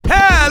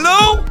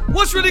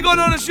what's really going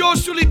on? It's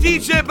yours truly,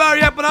 DJ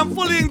Barry Up, and I'm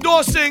fully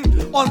endorsing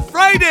on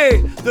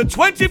Friday, the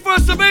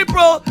 21st of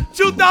April,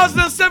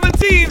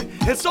 2017.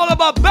 It's all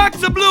about Back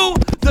to Blue,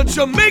 the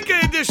Jamaica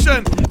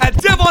edition at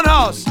Devon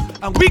House.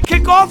 And we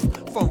kick off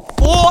from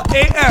 4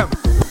 a.m.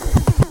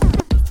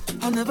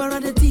 I never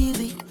had a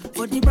TV,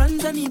 but the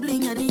brands and the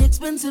bling and the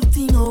expensive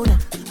thing, oh nah.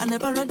 I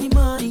never had the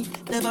money,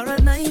 never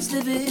had nice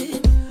living.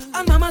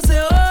 And mama say,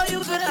 oh, you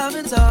could have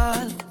it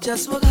all,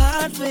 just work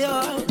hard for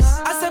yours.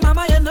 I say,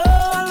 mama, you know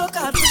I work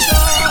hard for sure.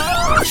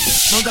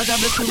 Now God have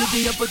blessed me with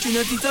the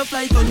opportunity to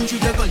fly country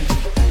to country.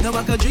 Now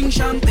I could drink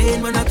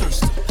champagne when I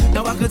thirst.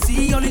 Now I could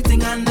see only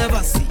thing I never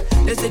see.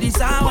 They say this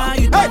how I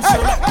you dance so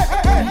long.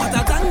 But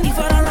I thank you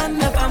for a run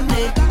the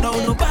family. Now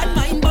no bad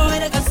mind boy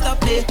they can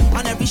stop me.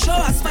 On every show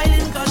I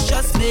smiling cause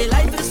trust me,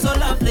 life is so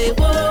lovely.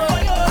 Whoa.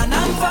 And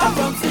I'm far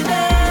from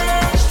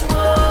finished.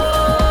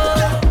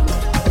 Whoa.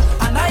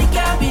 And I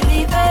can't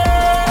believe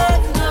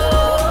it. No.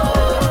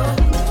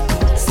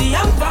 See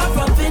I'm far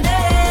from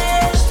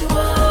finished.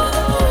 Whoa.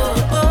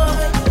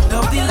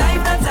 Love the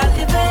life that I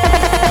live in.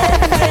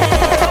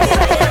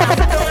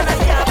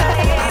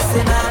 I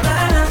say na na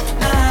na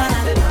na.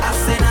 I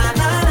say na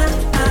na na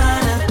na.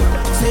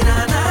 Say na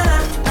na na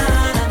na.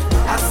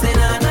 I say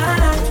na na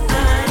na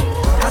na.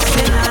 I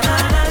say na na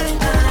na.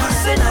 I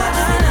say na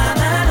na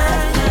na na.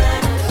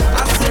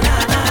 I say na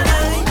na na.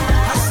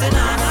 I say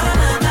na na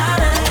na na.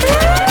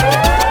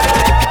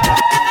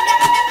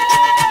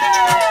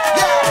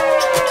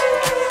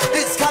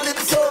 It's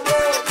Calypso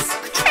words.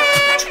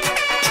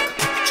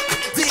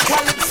 The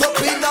Calypso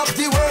queen of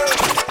the world.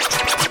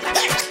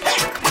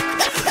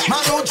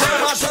 Manu J.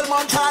 Marshall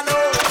Montano.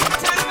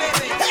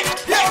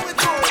 Here we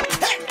go.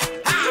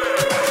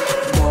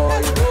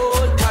 Boy,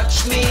 don't touch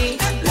me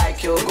like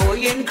you're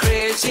going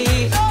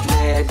crazy.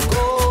 Let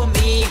go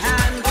me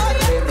hand,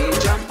 let me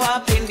jump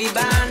up in the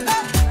band.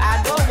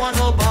 I don't want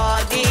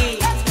nobody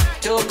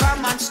to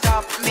come and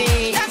stop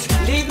me.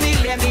 Leave me,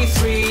 let me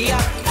free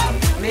up.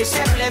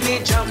 Myself, let me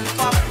jump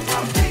up.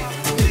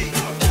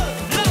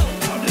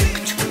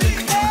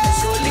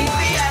 So leave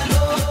me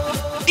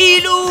alone.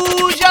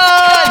 Illusion.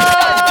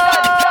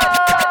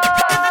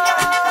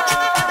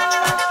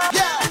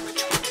 Yeah.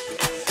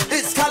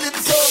 It's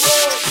Calypso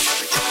words.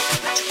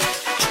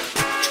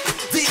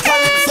 The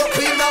Calypso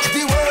queen of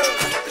the world.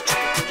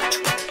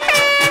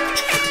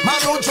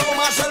 Manu Joe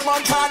Marshall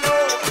Montano.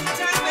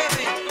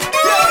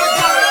 Here we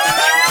go.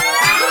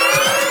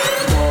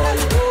 Boy,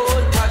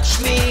 don't touch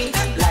me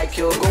like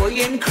you're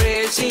going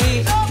crazy.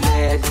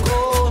 Let go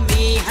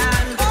me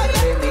hand,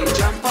 let me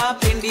jump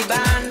up in the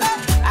band.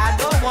 I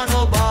don't want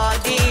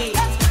nobody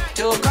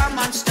to come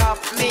and stop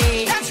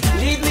me.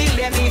 Leave me,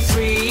 let me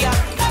free up.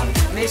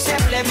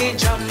 Myself, let me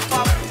jump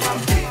up.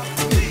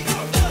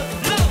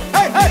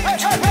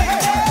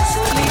 So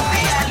leave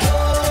me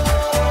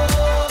alone.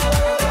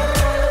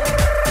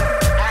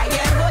 I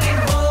am going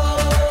home.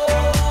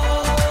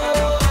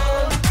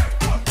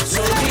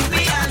 So leave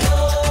me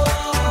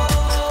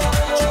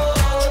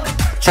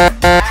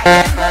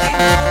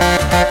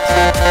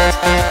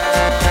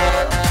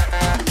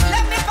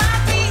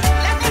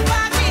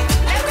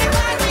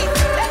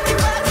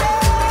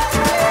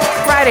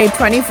Friday,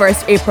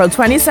 21st April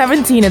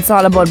 2017. It's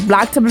all about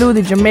Black to Blue,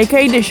 the Jamaica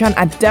edition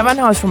at Devon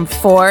House from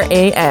 4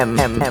 a.m.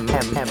 Yo,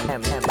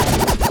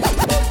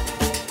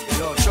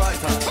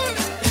 Troyton.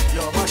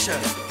 Yo, Marshall.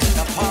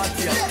 The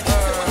party.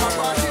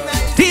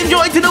 Team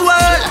Joy to the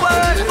world.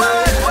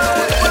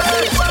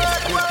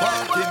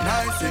 Party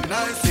nice and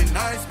nice and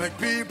nice. Make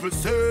people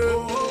say,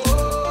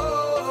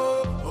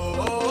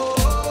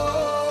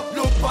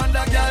 look on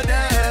the girl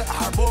there.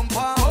 Her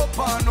bumper up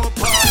and up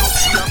and up.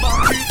 She a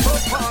back it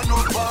up and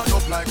up and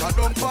up. Like a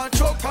dump and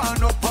choke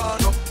and up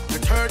and up. The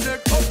turn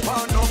neck up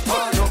and up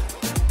and up.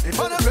 If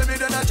I don't me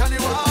then I Johnny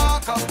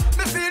Walker.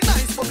 Me feel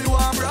nice but me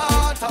warm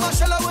rata.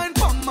 Marshall I went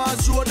from my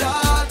shoulder.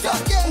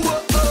 Whoa,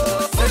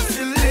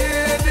 sexy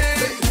lady.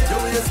 Your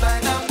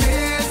waistline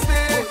amaze me.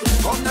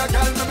 Come the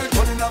girl me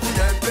turning up the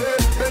empty.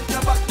 Bend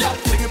your back, yeah,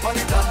 sing it on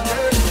the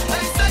dance.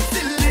 Hey,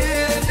 sexy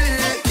lady.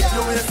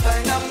 Your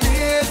waistline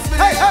amaze me.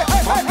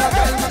 Come the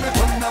girl me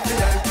turning up the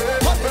empty.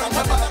 Bend your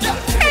back, yeah,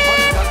 sing it on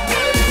the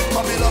dance.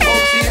 Come love how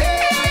she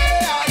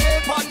hey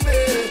on me.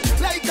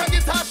 Like a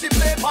guitar she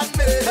play on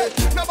me.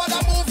 Nobody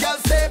move, girl,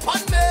 stay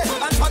on me.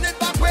 And turn it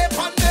back way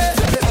on me.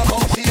 Love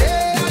how she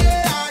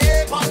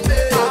hey on me.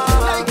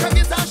 Like a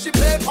guitar she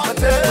play on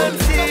me.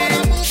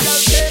 Nobody move, girl,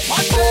 stay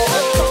on me.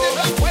 And turn it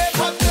back way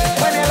on me.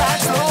 When you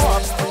last slow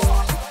up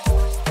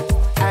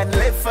and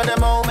live for the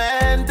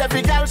moment,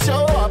 every girl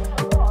show up.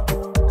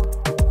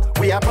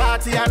 We a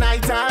party at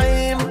night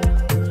time.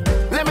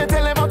 Let me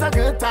tell you about a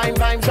good time.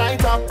 Vibes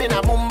right up in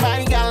a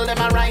Mumbai, girl. Them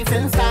a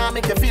rising star,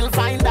 make you feel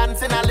fine.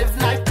 Dancing a live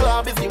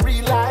nightclub is the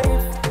real life.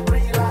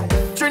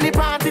 Trini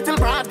party till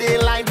broad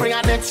daylight. Bring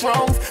a next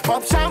round.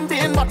 Pop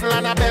champagne bottle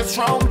and a best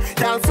round.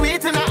 Girl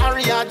sweet in a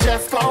area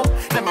just come.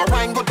 Them a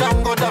wine go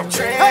down,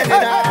 train it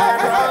out.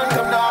 Run,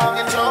 come down,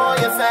 enjoy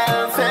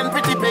yourself. Send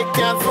pretty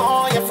pictures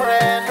for your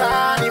friend.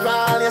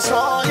 Carnival, you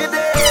show you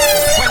day.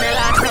 When they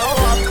like blow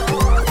up,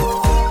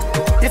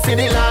 you This is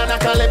the land of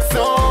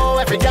Calypso,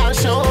 every girl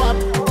show up.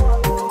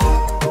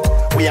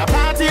 We a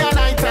party at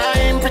night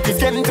time, pretty's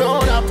getting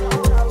turned up.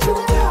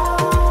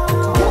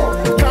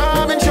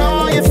 Come and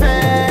show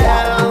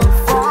yourself.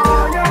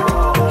 Come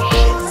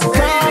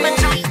and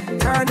show.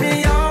 Turn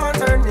me on,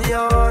 turn me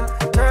on,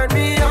 turn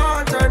me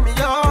on, turn me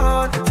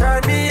on,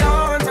 turn me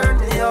on, turn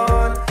me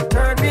on,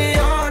 turn me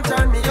on,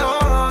 turn me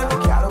on.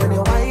 Girl, when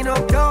you wind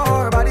up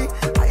your body,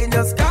 I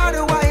just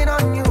gotta wind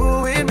on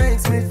you. It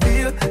makes me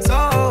feel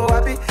so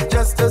happy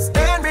just to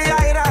stand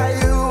behind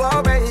you,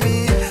 oh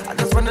baby. I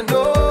just wanna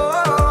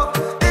know,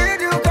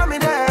 did you come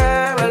in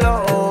there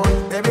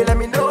alone? Baby, let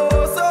me know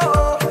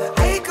so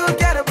I could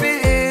get up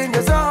in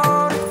your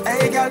zone.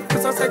 Hey girl,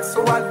 you're so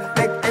sexual,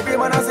 make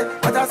everyone say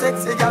what a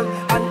sexy girl.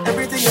 And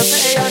everything you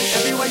say and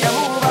everywhere you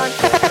move and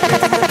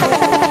everything you do.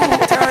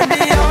 Turn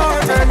me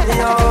on, turn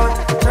me on,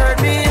 turn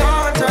me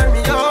on, turn me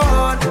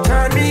on,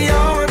 turn me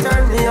on,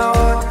 turn me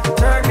on,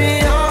 turn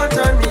me on,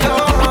 turn me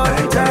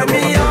on, turn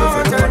me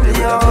on, turn me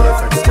on,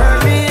 turn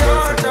me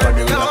on, turn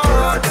me on,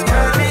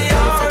 turn me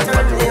on,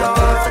 turn me on, turn me on.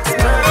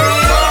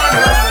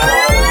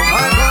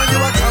 My girl, you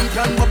a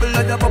champion, bubble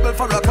like a bubble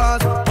for a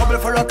cause. Bubble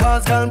for a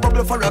cause, girl,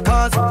 bubble for a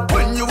cause.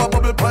 When you a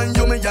bubble pan,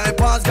 you me eye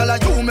pass. Girl,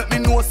 you make me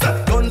know,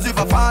 sir, guns if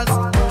a falls.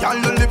 Girl,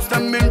 your lips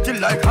them minty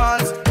like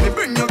hearts. Me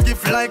bring you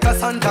gift like a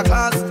Santa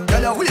Claus.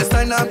 Girl, your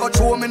waistline I got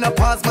show me in a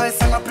pass. My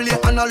song I play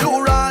on a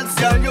low rolls.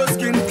 Girl, your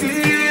skin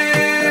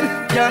clean.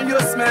 Girl, you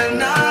smell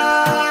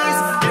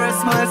nice. Your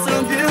smile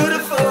so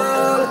beautiful.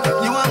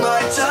 You are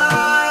my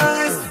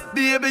choice.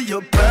 Baby,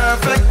 you're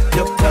perfect.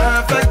 You're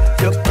perfect.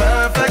 You're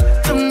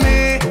perfect to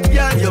me.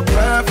 Yeah, you're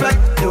perfect.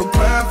 You're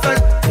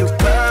perfect. You're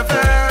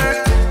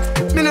perfect.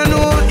 Me no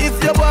know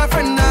if your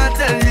boyfriend not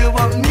tell you,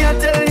 but me I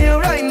tell you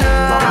right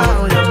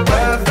now. You're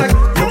perfect.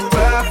 You're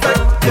perfect.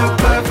 You're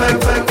perfect.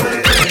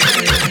 Perfect.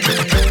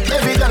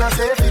 Every girl I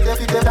say fit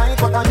the right,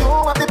 but you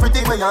have the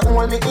pretty way you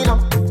hold me in up.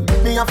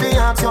 Me a fi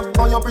ask you,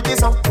 how you pretty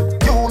so?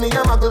 You me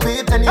a muggle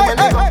with anywhere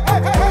me go.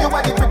 You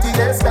are the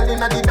prettiest girl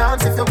inna the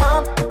dance. If you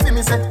want, fi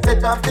me say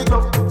take off the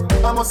glove.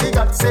 I must see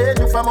God send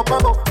you from up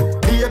above.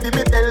 Baby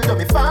me tell you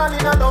me fall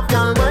in love.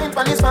 Girl wine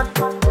pon this fat,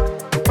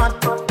 fat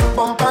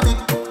bump on it.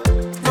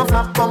 No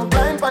flap, come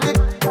blind pon it.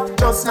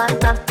 Just like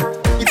that,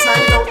 it's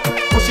like out.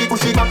 Push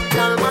it back,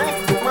 girl wine,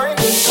 wine,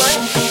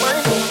 wine,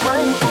 wine,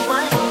 wine,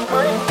 wine,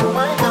 wine,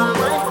 wine, girl wine,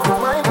 wine,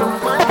 wine, wine,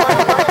 wine,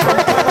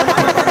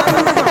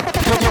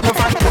 no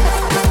fat.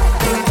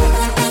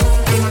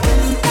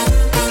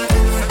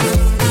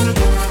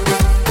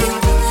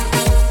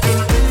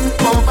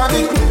 Bump on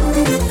it,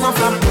 no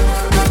flap.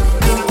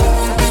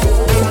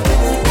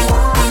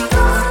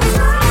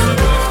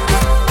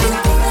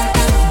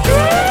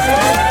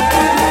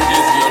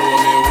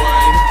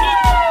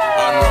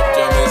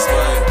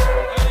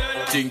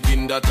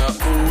 Thinking that a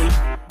fool,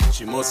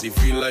 she must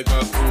feel like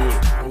a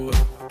fool.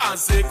 I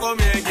say, come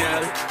here,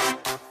 girl.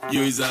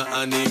 You is an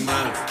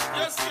animal.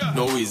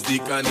 No, is the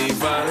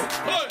carnival.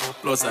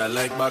 Plus, I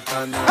like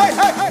bacchanal.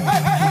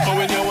 But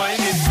when you're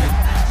whining,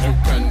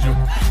 juke and juke,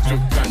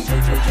 juke and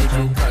juke, juke,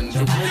 juke and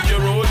juke. When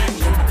you're rolling,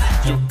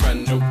 juke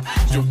and juke,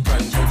 juke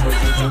and juke,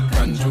 juke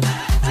and juke.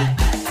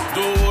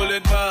 Don't hold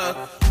it back.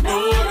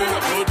 No,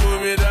 don't do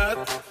me that.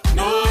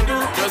 No,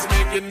 just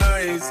make it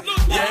nice.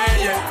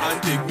 Yeah, and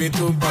take me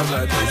to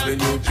paradise. When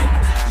you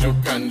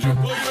juke and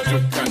juke,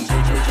 juke and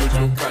juke,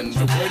 juke and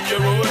juke. When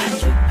you're rolling,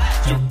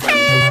 juke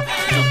and juke,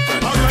 juke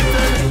and juke.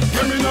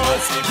 Give me now,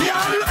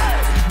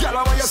 girl, I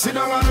want you sit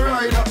down on the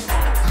rider.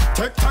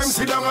 Take time,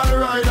 sit down on the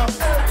rider.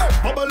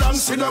 Bubble and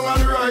sit down on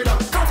the rider.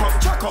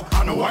 Jack up,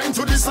 and wine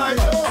to the side.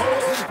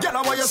 Girl,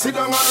 I want you sit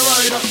down on the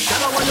rider.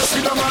 Girl, I want you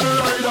sit down on the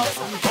rider.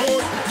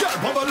 Oh, girl,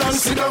 bubble and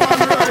sit down on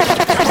the rider.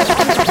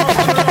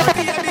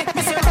 Baby,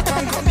 me say rock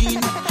and come in.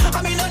 I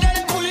mean, no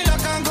they pull it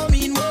like and come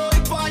in. Boy,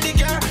 party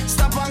girl,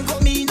 stop and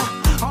come in.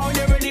 How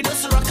they ready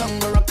to rock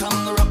and come in,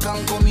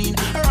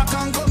 rock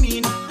and come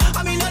in.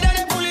 I mean, no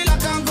they pull it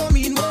like and come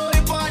in. Boy,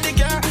 party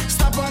girl,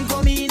 stop and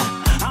come in.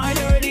 How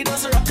they ready to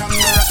rock and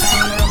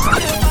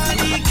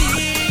party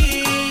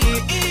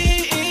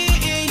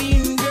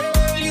queen,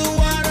 girl, you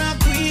are a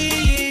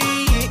queen.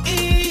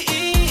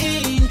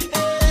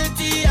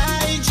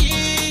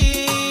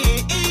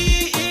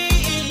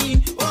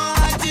 LTIG.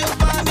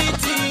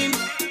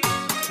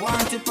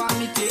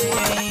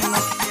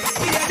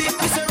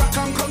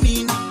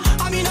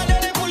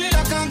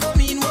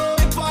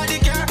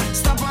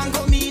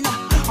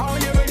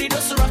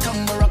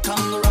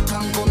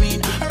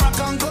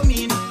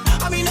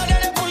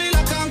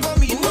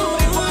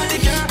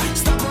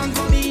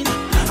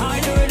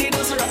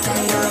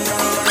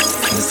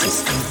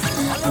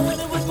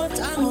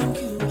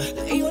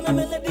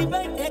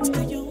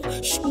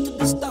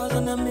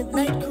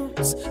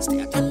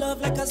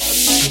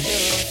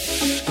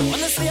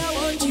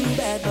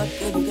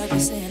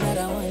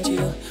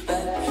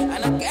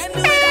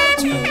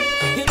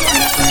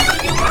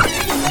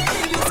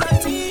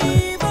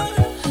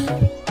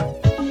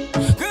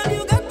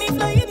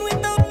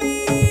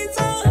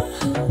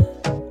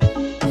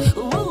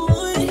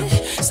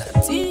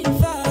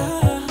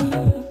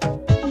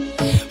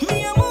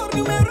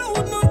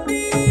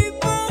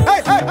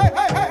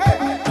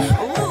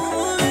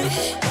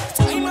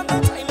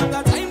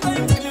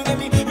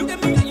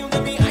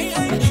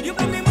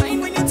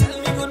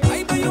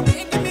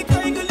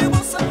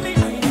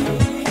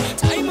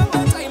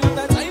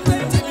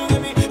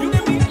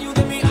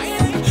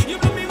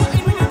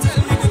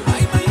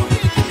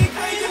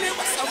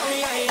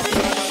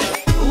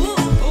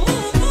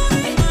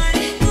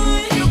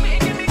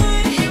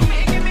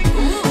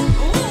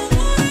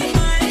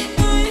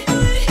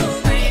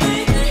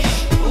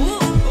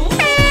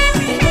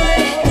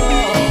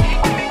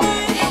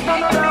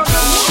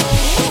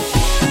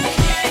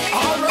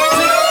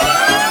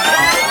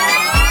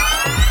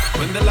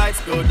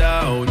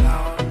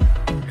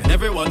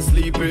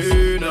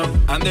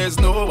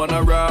 one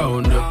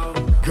around.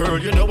 Girl,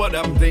 you know what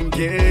I'm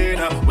thinking.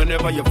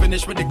 Whenever you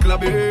finish with the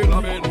clubbing,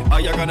 are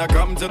you gonna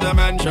come to the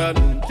mansion?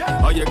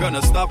 Are you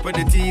gonna stop with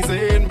the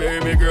teasing?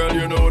 Baby girl,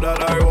 you know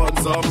that I want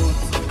some.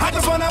 I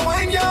just wanna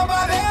wind your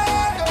body.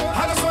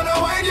 I just wanna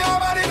wind your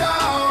body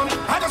down.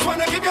 I just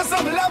wanna give you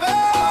some love.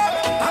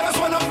 I just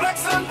wanna flex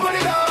and put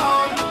it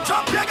on.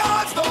 Drop your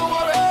guards, don't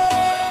worry.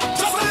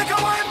 Just a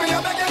little wine, me, I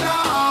beg you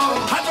now.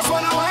 I just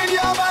wanna wind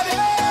your body.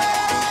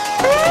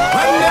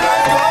 When the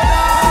lights go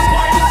down,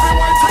 wind every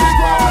wine to the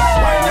ground.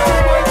 Wind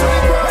every wine to the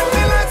ground. When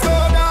the lights go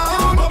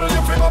down, bubble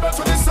your free bubble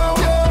to the sound.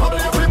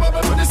 Bubble your free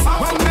bubble to the sound.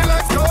 When the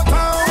lights go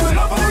down,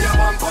 love how your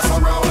bum push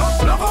around.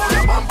 Love how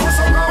your bum push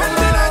around. When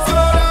the lights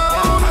go down,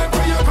 time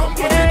for you come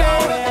put it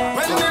down.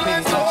 When the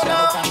lights go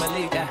down,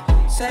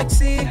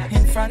 sexy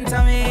in front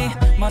of me.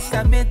 Must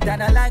admit that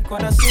I like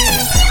what I see.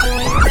 The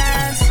way you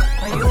dance,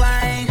 when you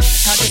whine,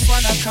 I just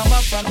wanna come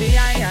up from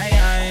behind.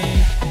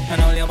 And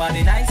hold your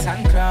body nice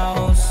and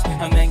close.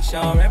 And make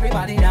sure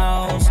everybody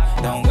knows.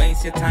 Don't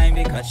waste your time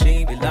because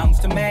she belongs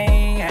to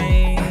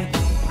me.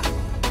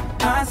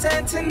 I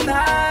said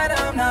tonight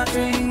I'm not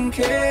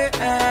drinking,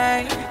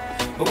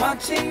 but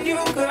watching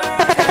you, girl,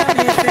 got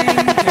me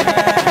thinking.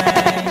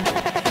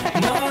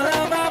 And all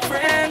of my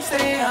friends,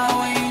 they are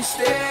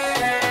wasted.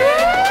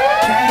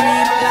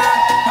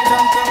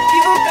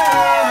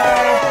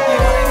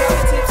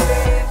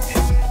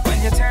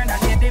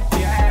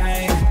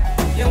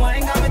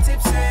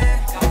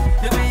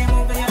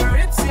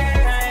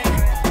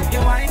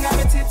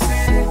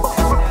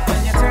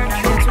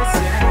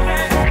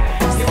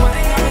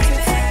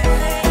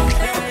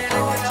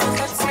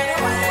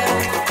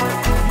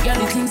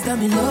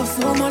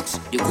 So much,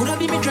 you could have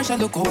been me trash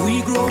and look how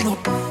we grown up.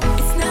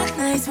 It's not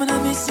nice when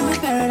I miss you in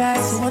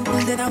paradise. So until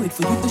then I wait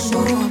for you to show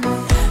up.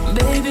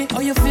 Baby, oh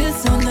you feel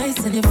so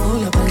nice and you're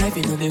full of a life,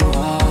 you know me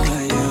why,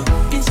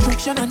 yeah.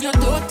 Instruction and you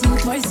don't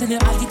think twice and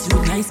your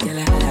attitude nice, girl,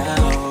 I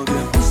love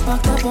you. Push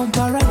back the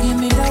bumper and give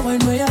me that one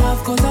where you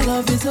have, cause I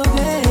love you so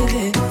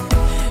baby.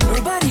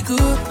 Nobody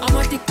good, I'm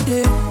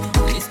addicted.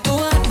 It's too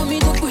hard for me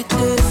to quit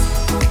this.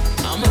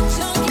 I'm a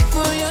junkie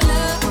for your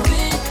love,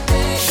 baby.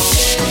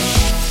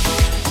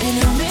 And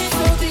I may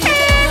so be that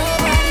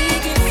nobody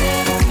can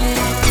save me.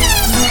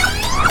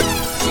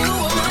 You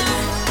are my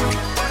love.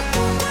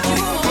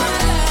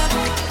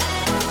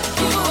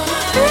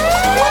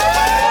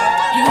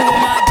 You are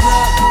my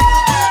drug.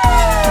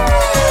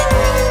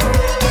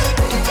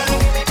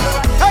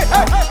 Hey,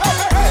 hey, hey,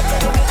 hey, hey.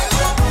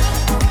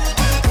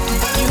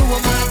 You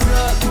are my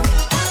drug.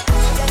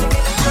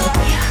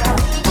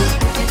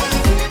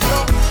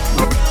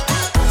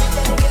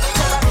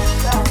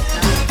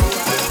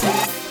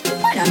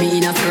 I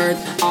mean a skirt,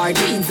 our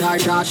jeans are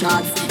short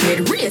shots.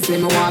 Head race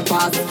when me walk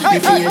past. Me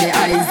feel the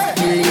eyes,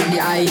 me live the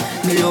eye.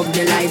 Me love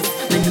the lights,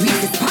 me do it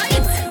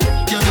despite.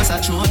 You're just a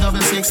true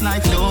 6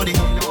 like loading.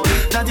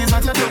 That is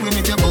what you're doing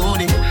with your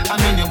body. I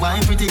mean you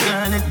wine pretty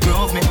girl, it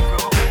drove me.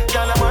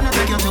 Girl, I wanna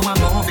take you to a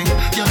movie.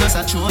 You're just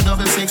a true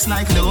 6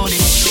 like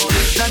loading.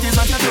 That is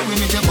what you're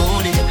doing with your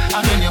body. I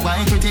mean you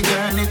wine pretty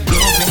girl, it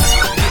drove me.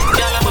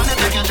 Girl, I wanna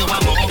take you to a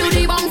movie. Do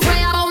the bounce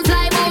fire, bounce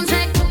like bounce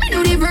check. I do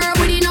the verb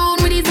with the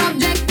noun with the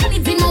subject.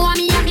 Anything more want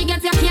me happy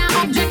get you can't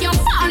object. You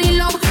fall in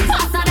love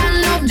faster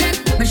than love jet.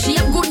 But she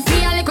have good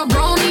feel like a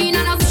brownie.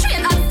 And a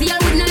straight up steel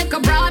with no like a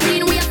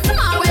broadbean. We a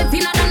small well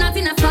thinner than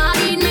nothing a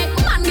sardine. Make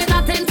man get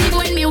attentive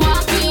when me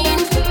walk in.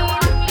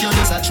 You're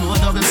just a true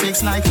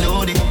 6 like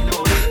loading.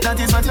 That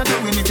is what you're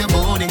doing with your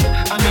body.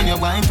 I mean you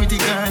wine pretty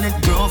girl, it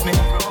drove me.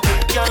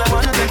 Girl, I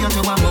wanna take you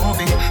to a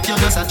movie. You're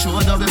just a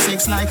true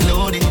 6 like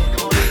loading.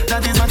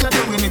 That is what you're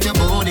doing with your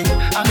body.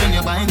 I mean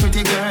you wine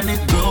pretty girl, it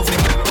drove me.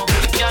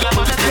 Girl, I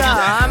wanna take you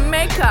to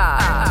Jamaica.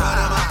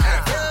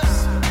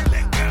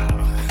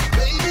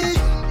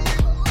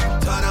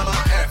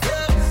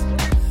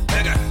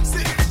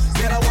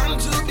 Said I want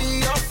to be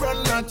your friend,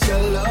 not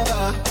your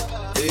lover.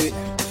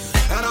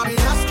 And I'll be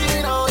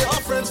asking all your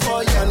friends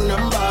for your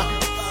number.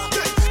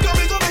 Go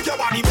make your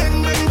body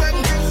bang, bang, bang.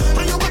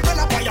 And you will tell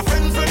up by your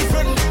friend.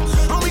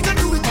 And we can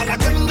do it all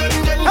again,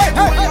 Hey,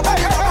 hey, hey,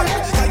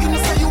 hey. You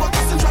know say you are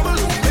causing trouble.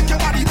 Make your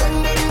body bang,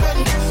 bang, bang.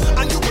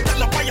 And you will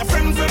tell up by your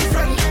friend.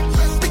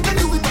 We can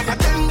do it all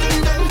again,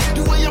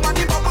 The way your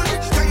body bubble.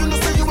 You know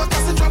say you are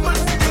causing trouble.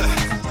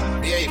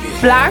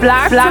 Black,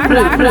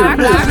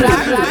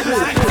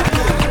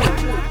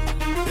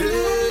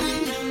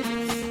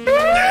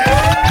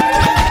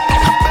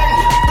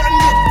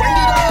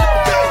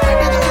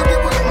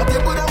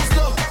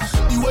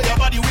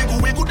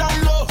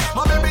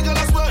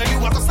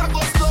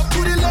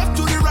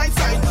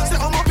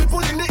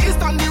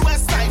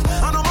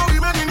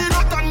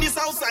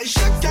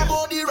 Shake your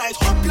body right,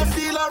 hope you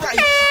feel alright.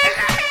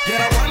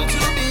 Yeah, I want to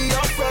be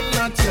your friend,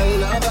 not your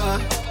lover.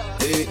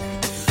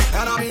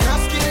 And I'll be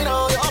asking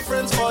all your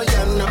friends for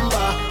your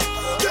number.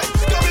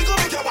 Go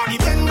make your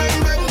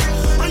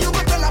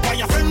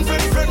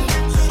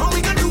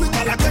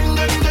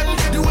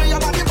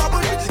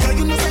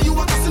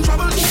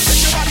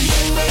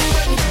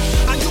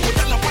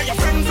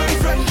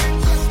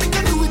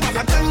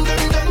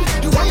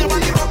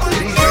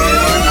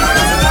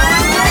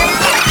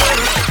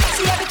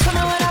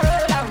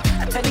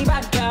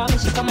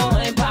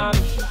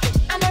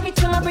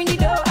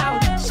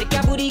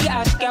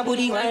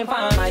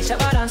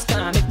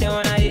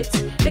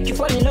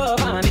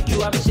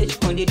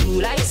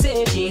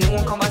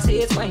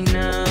young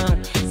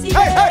now. See, you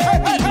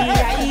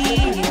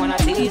wanna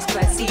taste,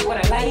 let's see what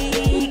I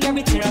like.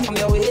 Everything from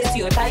your waist to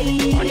your thigh.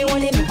 Only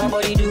one make my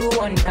body do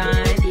one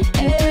kind.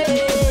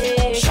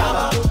 Hey,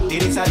 Shabba,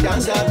 it is a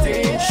dancer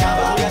thing.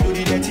 Shabba, you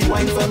do the dirty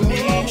wine for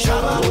me.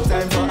 Shabba, no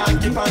time for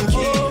hanky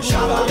panky.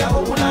 Shabba, you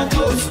open and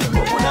close,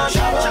 open and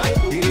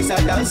Shabba. It is a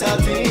dancer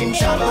thing.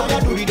 Shabba,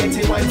 you do the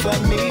dirty wine for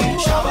me.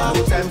 Shabba,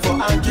 no time for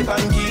hanky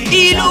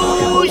panky.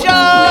 Illusion.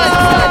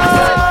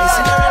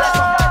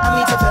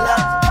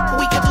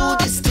 We can do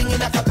this thing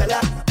in a cappella.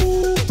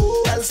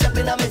 I'll step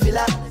in a me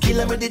villa. Kill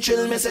them with the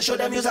chill, me say show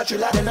them use a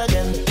thriller. Then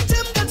again,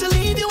 them got to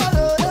leave you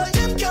alone.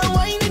 Them can't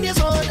whine in your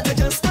zone. They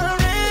just not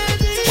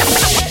ready.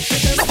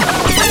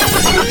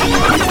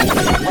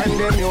 When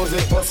the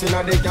music bustin'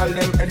 and the gal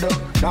them head up,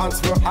 dance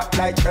for hot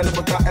like hell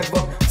but a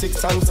ever.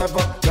 6 and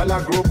 7, gal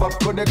a group up,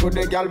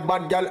 goody gal,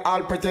 bad gal,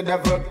 all pretty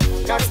devil.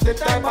 That's the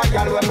type of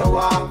gal when me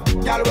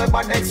want, gal when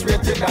bad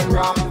X-rated and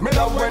raw. Me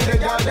love when the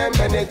gal them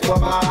bend it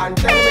over and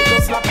tell me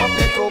to slap up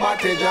the cobalt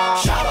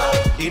jaw.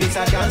 Shabba, it is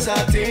a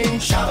dancer thing.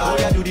 Shabba,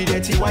 you do the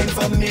dirty wine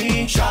for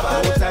me.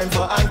 Shabba, no time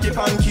for hanky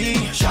panky.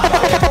 Shabba,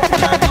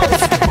 open and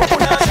close,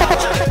 open and Shabba.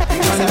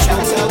 It is a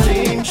dancer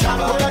thing.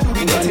 Shabba, you do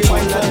the dirty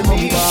wine for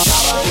me.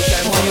 Shabba, no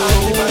time for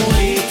hanky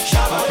panky.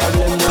 Shabba,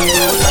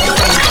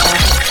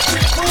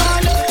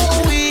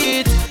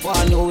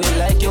 I know it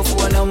like your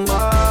phone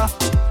number.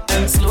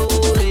 And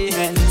slowly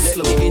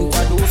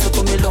introduce you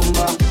to me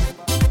lumber.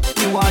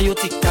 You want your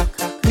tic-tac.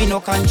 Me no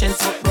conscience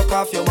but broke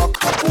off your back.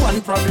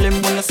 One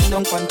problem when you sit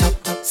down on top.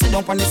 Sit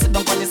down on the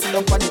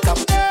top.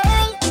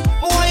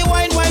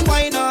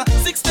 Why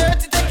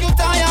 6:30 take you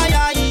time.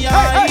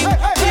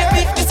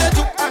 Baby, it's a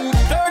juke and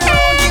turn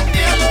around.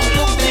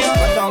 Look there.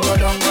 Go down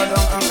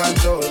and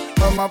control.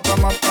 Come up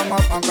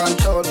and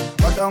control.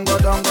 Go down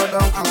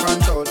and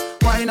control.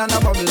 Wine and a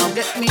bubble and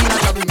get me in a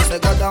trouble. Me say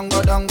go down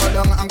and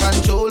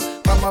control.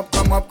 Come up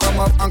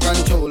and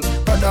control.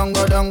 Go down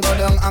and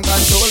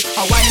control.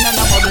 A wine and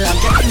a bubble and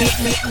get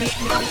me.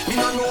 Me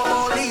no know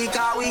about league,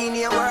 cause we in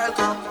a World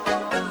Cup.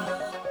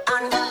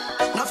 And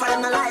no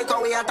friend like how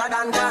we hotter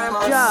than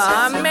thermos.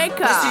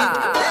 Jamaica.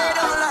 They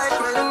don't like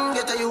when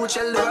get a youth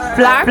shell the world.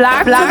 Black.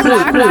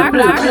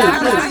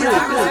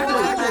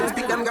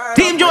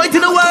 Team Joy to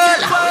the world.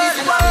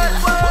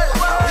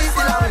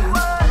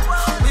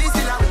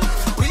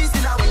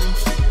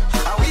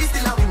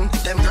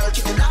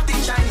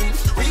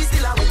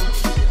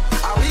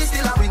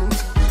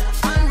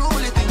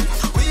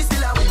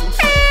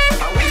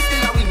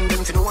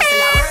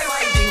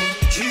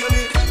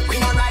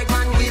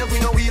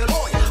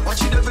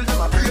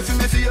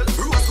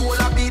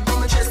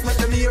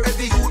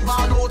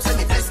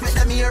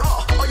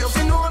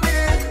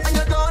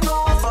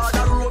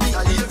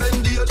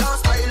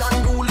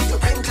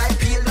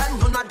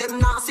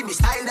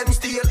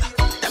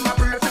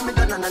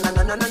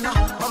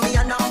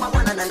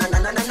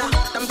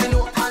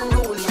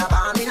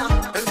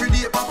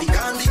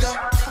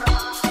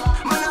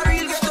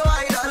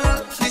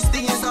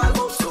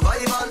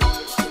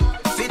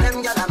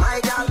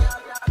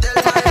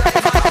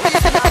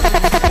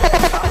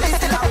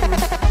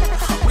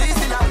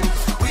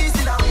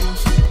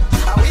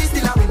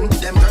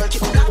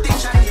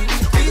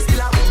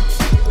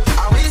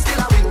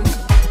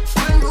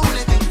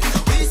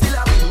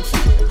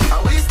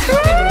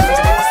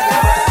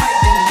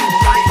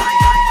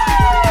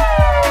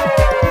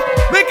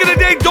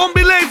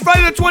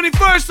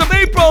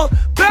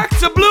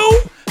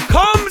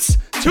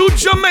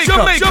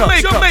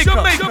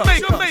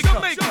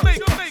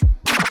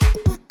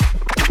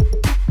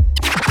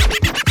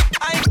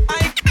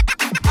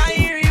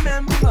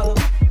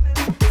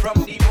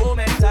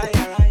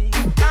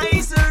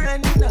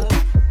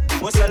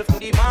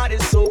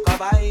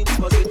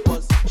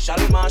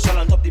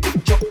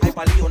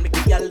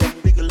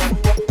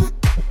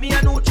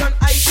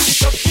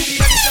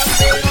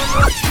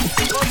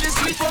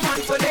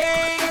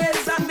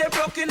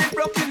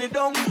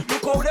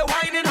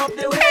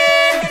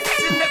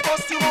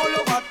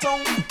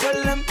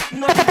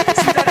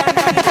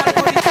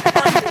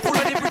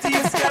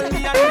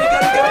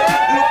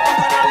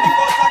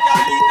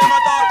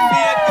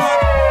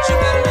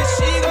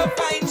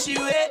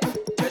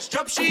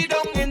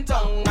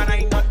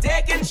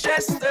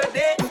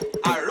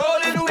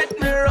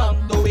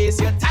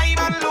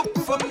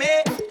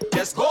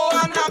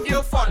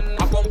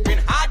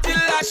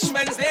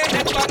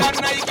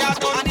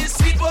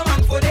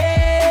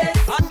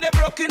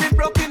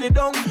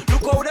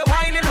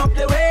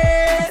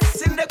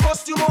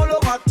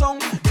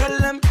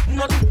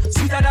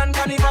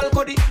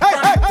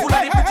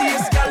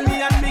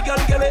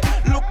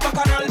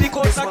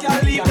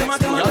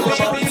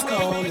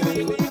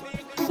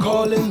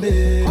 Calling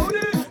me,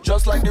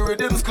 just like the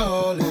rhythm's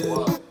calling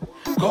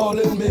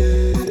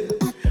me.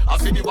 I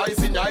see the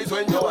voice in your eyes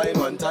when you whine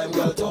one time,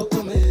 girl, talk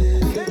to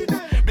me.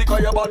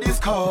 Because your body's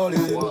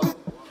calling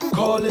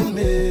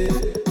me.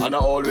 And I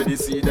already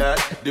see that,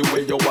 the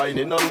way you're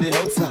whining on the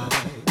outside.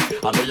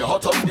 I know you're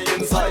hot on the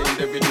inside,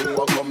 everything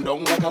will come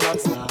down like a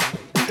landslide.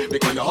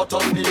 Because you're hot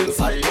on the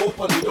inside,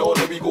 open the door,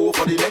 let me go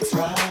for the next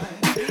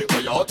ride.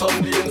 hot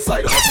on the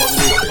inside, hot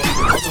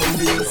on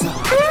the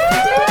inside.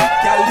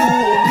 Girl, you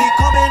only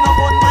coming up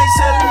on my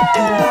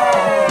cellular,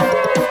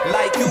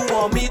 like you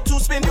want me to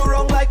spin you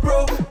wrong like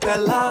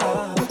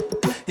propeller.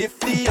 If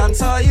the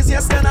answer is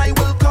yes, then I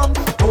will come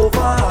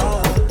over.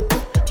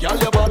 Girl,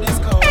 your body's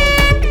cold.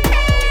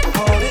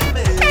 Calling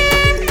me.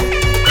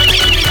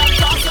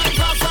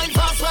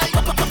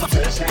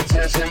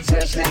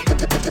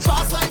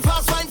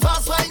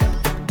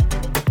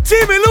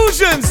 Team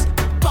Illusions.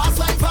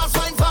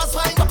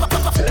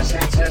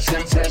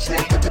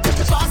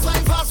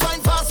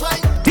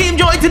 Team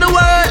Joy to the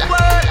world.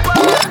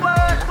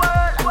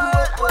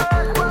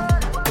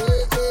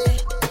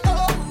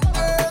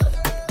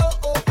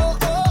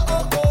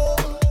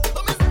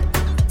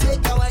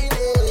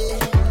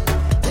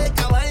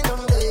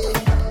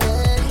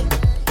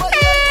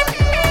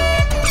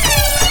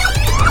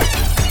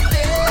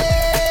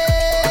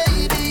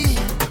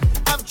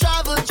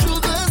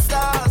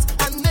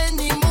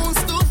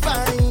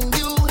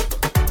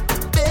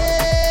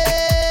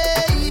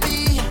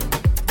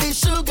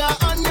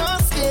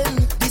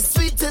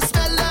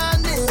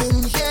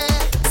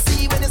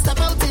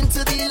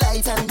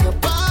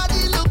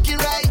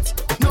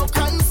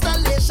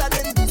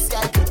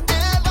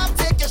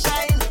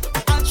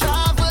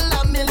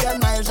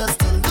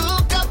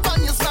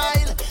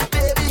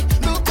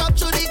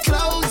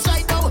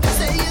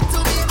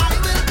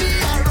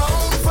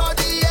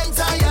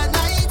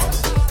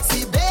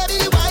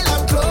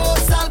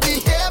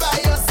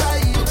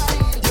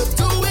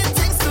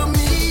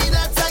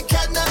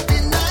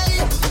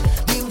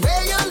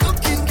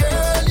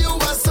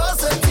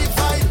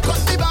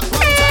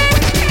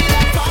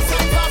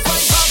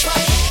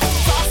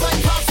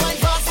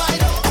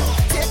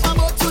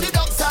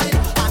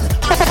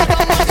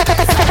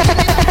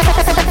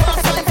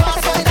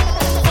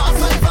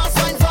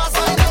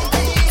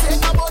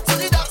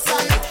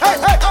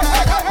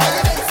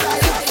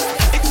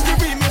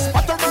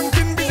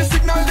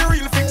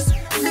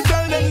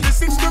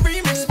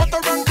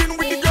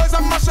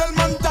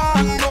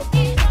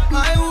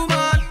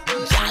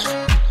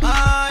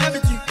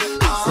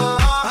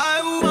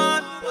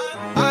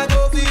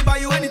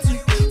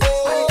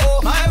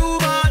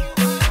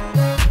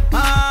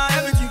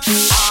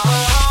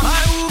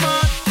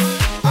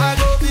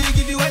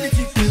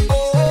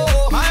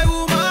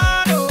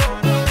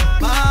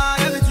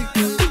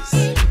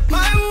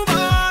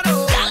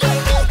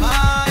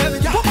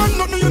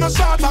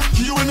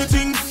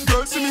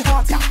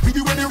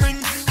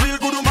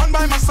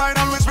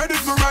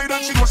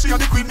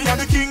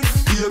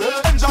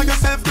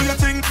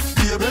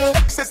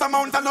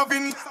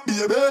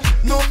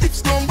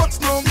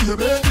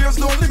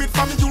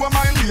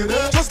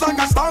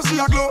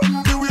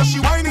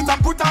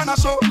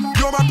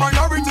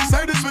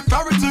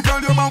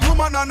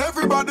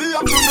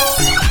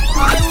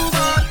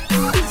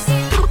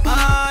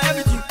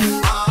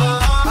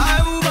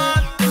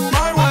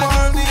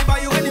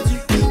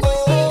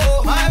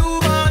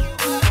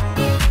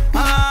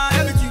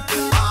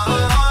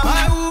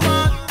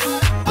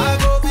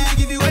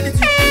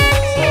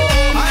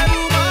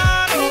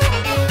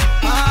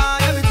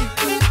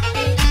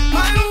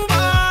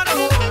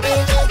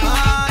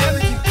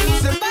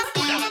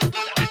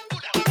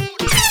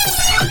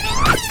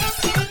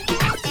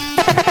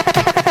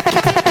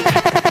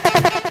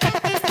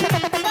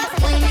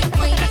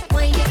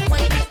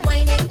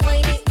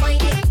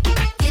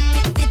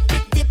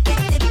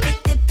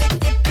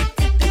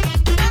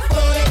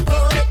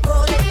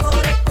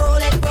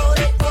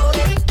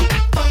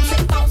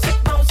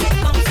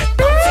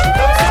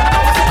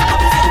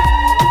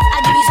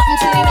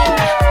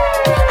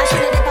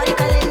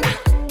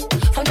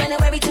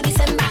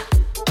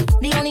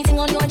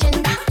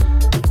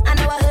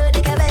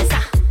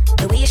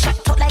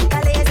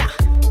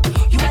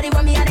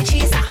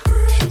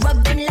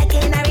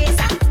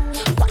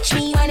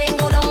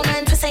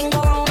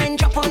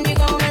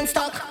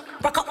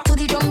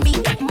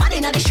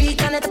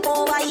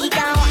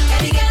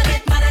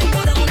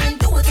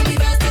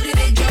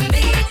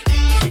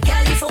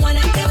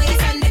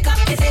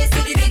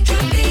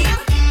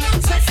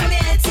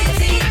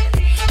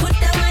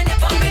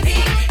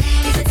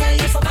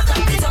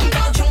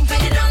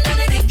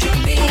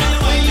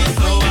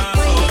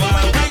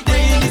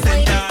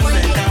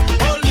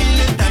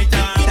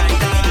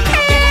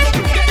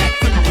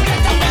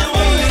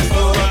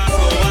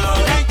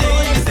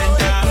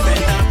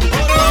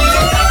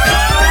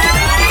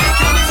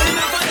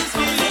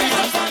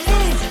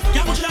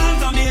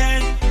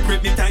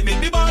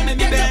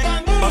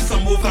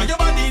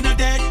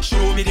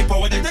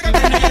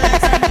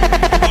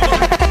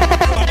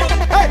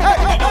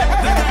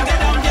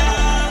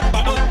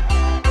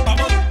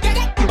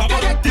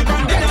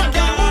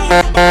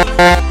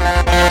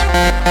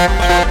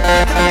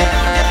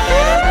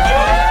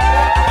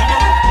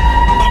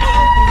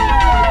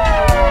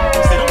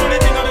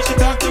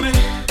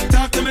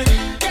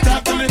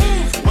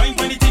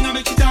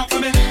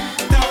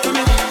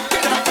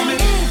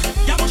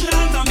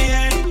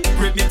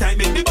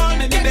 Make me ball,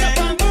 make me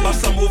beg.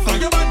 Bust some move from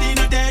your body in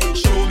a deck.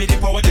 Show me the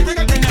power that you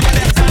got in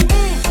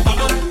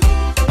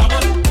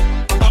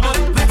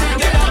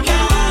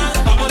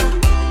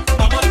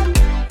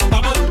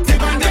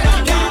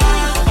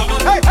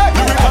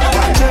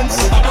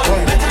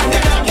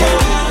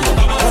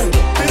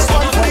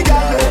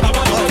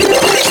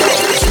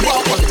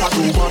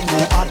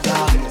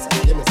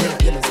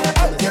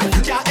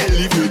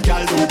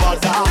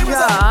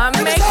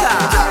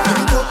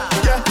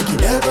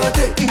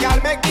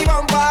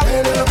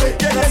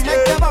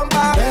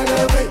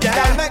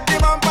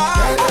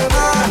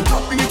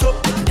Bring it up,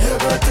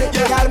 everything.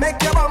 Girl,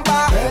 make your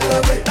bumper.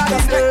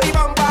 Just make the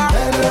bumper.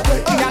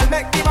 Girl,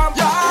 make the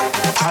bumper.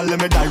 Girl, let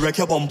me direct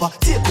your bumper.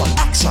 Take one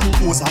action,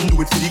 pose and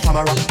do it for the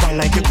camera. Why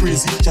like you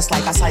crazy, just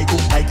like a psycho,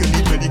 like you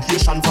need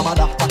medication from a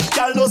doctor.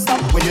 Girl, don't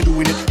stop when you're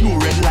doing it. No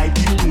red light,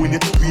 keep doing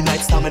it. Green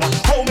light stamina.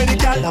 How many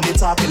girl am I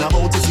talking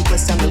about? It's the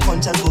question, the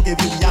conscience will give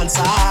you the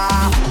answer.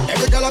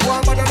 Every girl I go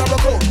on, but I never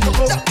go.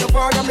 Check the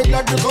fire and make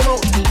blood to come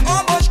out.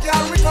 How much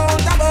girl we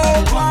count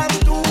about? 1,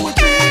 2,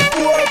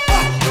 3, 4,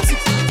 5,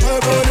 6,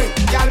 7,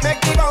 8. Girl,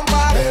 make the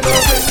bumper.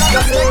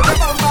 Just make the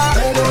bumper.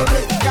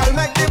 Girl,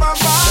 make the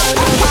bumper.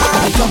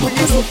 Come up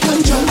your foot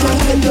and jump,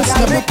 and just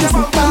come up your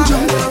foot and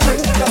jump.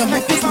 Come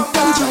up your foot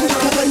and jump,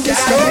 and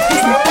just come up your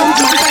foot and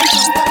jump.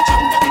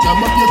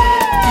 Jump up your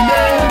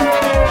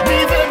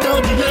breathe it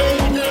down the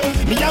lane.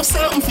 Me have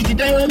something for you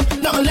them.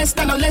 Nothing less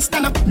than a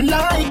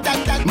like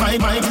that. My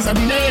mind is a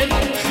grenade.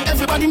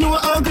 Everybody know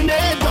a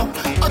grenade.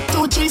 1,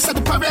 2, 3 at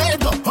the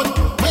parade.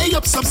 Way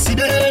up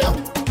subsidy.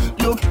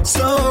 Look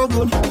so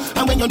good.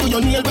 And when you do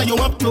your nail, where you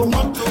up to?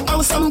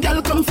 How some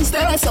girl come fi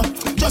stairs up.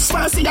 Just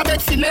fancy your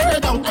bed fi lay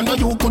down. I know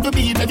you could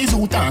be the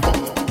zoo taco.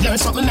 Learn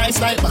something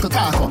nice like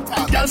Bakakako.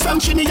 Girl from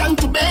Trinidad and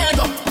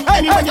Tobago.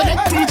 Anyway you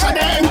let teacher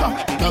them go.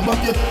 Come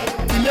up your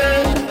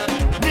delay.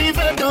 Leave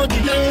it down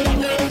delay.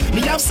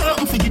 Me have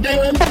something for you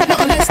them.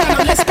 Nothing less than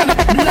a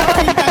like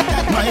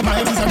that. My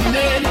mind is a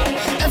delay.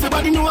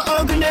 Everybody know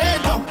a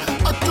grenade.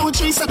 1, 2,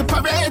 3 at the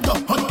parade.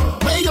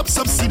 Way up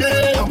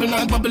subsidy.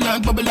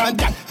 Bubble on,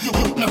 that. You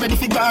not ready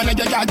for gone at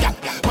your yard,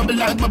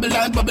 Bubble on,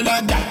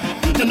 that.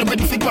 You not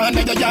ready for gone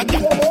at your yard,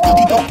 Cock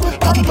it up.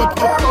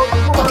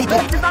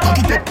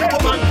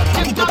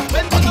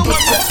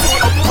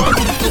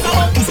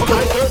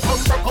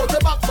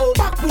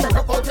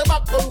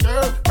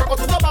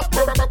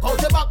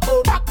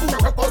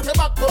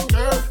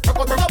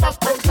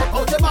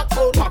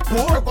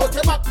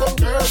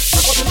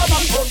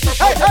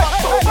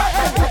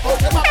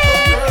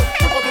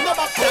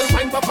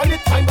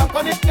 Time back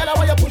on it, tell her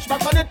where you push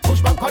back on it,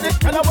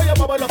 tell her where you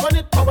bubble up on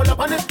it, tell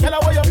her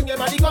where you bring your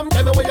body come,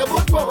 tell me where you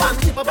good for one,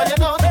 tip up on your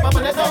nose, tip up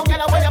on your tongue, tell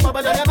her where you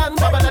bubble on your man,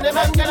 tell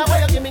her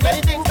where you give me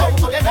anything, come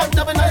for your hands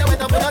up and now you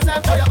wet up on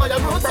yourself, all your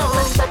roots on,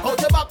 rock out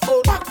your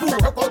backbone,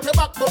 rock out your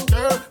backbone,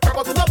 girl, rock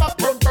out to the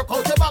backbone, rock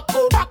out your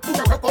backbone,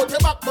 rock out your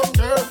backbone,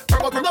 girl,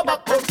 rock out to the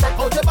backbone, rock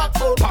out your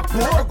backbone,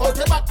 rock out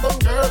your backbone,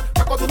 girl,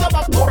 rock out to the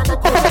backbone, rock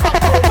out your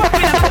backbone.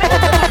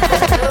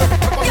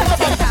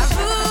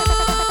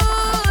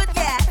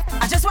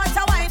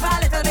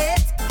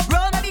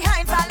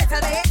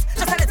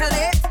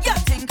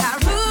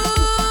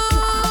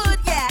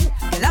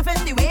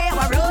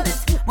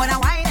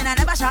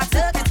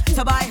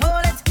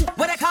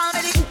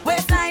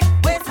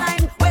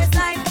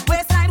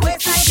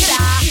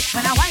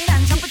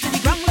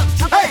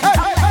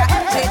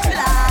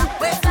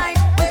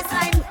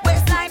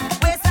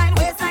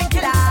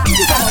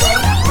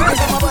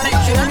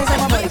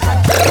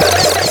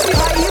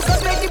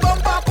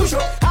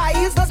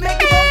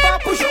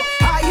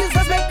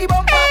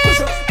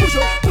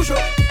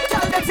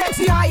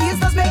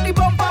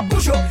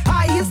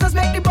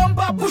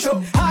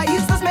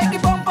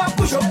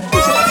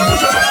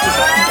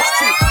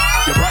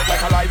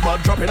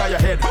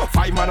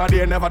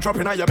 Never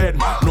dropping on your bed.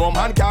 No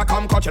man can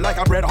come cut you like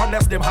a bread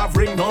unless them have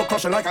ring, no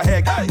crush you like a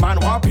egg. Man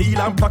want peel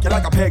and pluck you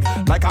like a peg.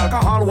 Like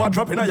alcohol, what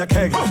dropping on your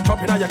keg.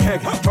 Dropping on your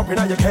keg, dropping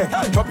on your keg,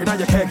 dropping on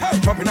your keg,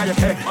 dropping on your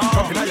keg,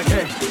 dropping on your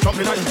keg,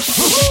 dropping on your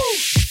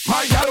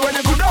my girl, when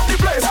you good up the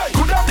place,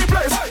 good up the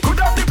place, good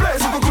up the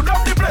place, good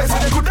up the place,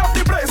 good up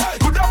the place,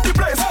 good up the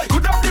place,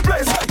 good up the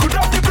place, good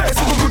up the place,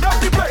 good up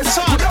the place,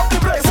 good up the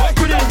place,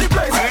 good up the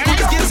place,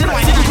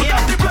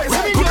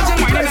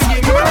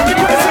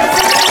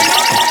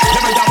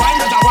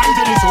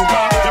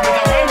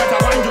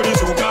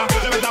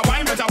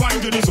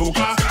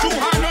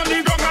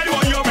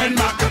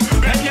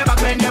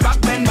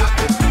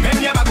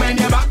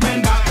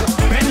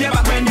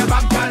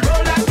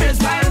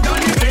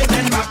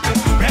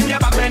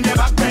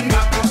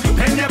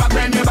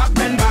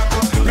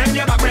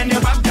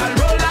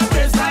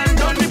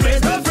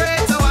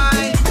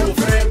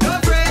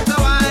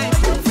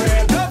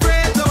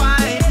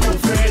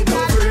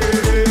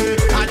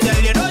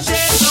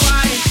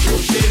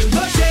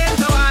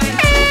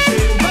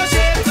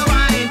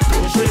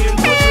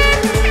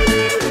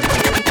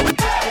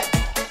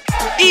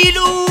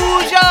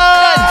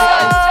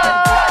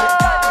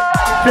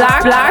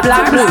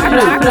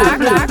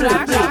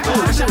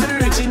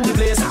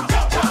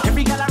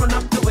 Every girl I run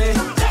up the way.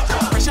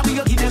 Pressure we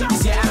go give them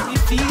this year. I'm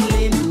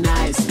feeling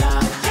nice now.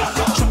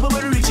 Trouble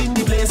when we reach in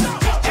the place.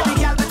 Every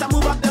girl better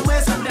move up the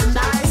waist and them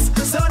nice.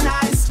 So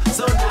nice,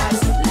 so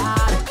nice.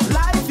 Lord,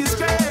 life is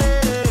great.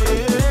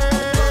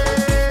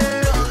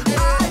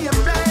 I am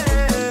ready.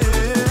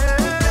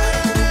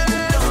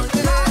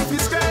 Life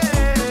is great.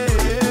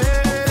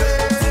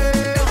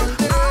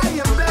 I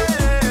am ready.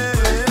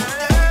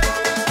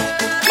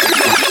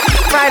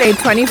 Friday,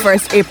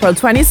 21st April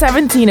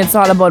 2017. It's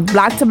all about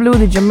Black to Blue,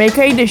 the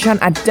Jamaica edition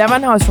at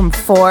Devon House from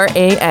 4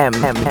 a.m.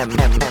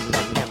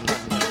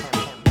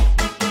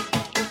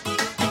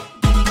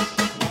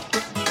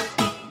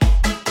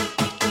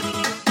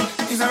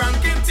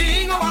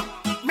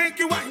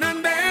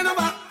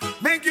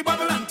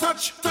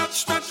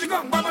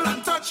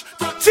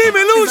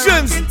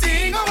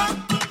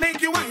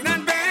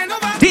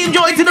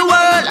 it to the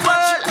world.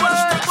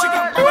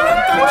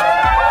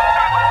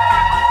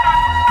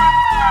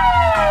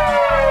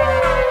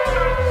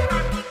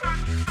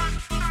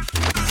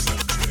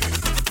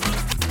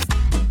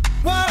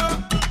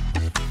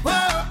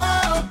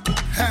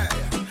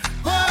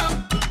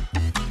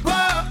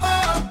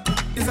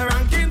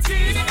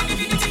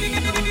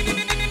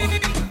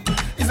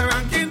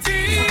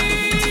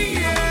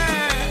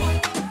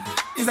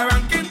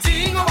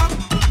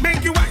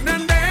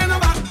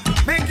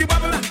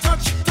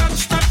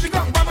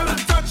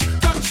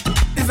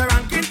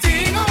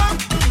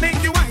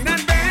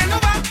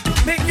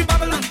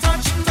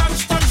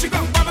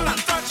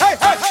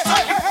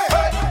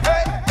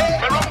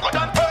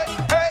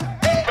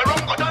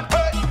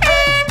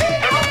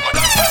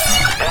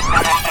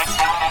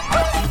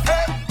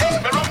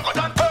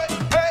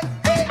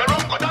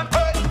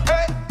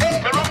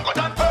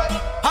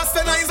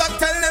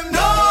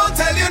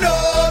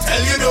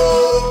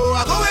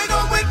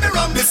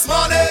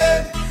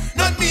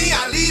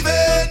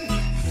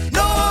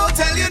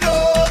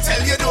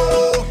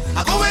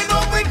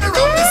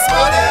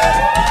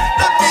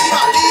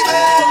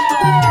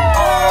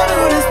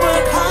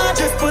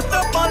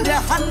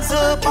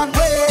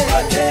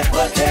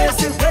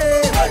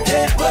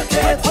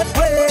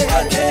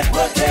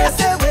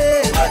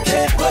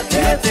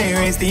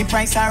 The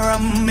price of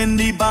rum in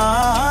the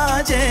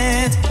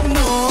budget.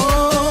 No,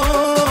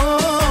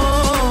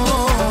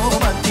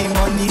 but the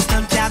money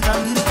still can't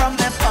run from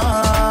the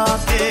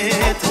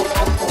pocket.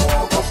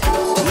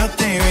 Look,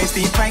 they raise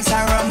the price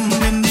of rum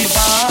in the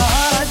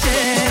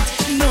budget.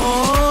 No,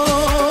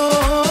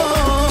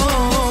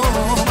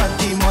 but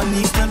the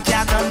money still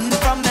can't run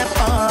from the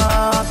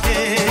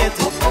pocket.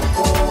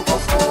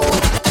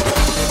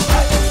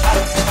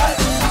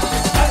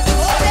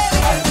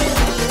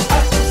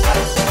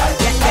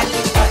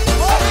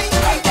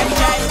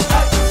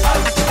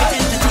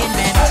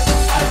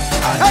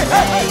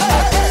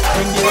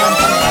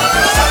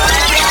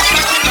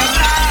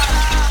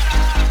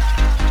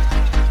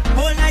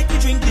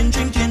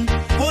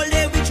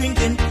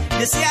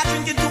 They say I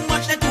drinking too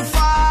much, not too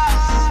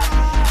far.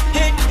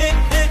 Hey, hey,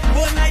 hey,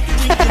 all night we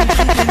drinking.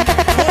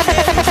 All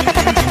day we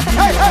drinking.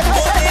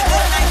 All day,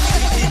 all night we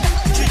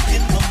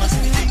drinking. Rum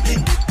must be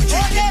drinking.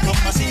 Rum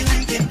must be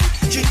drinking.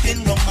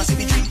 Rum must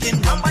be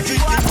drinking. Rum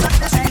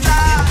must be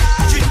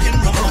drinking.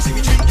 Rum must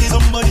be drinking.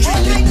 Somebody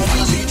drinking. Rum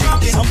must be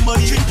drinking.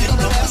 Somebody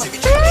drinking. Rum must be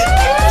drinking.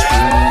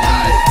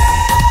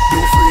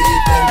 You free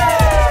them,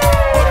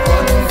 but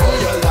run for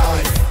your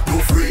life. You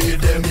free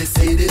them, they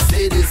say this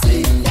thing.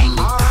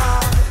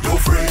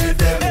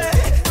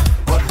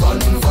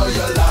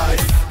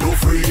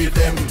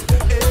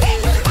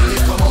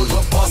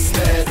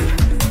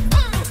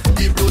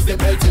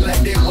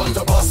 Like they want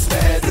to bust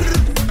head.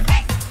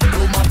 No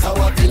matter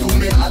what they do,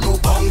 me I no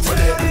bang for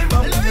them.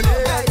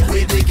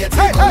 Way they get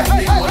it, like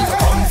they want to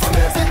come for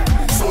me.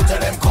 So tell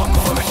them come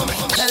for me.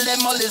 Tell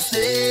them all is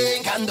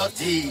stink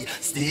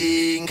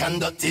and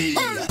dirty.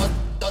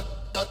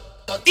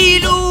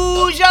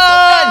 Illusions.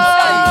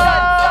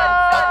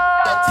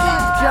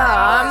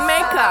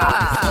 Jamaica.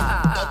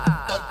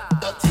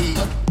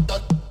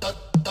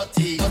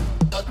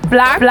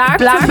 Black.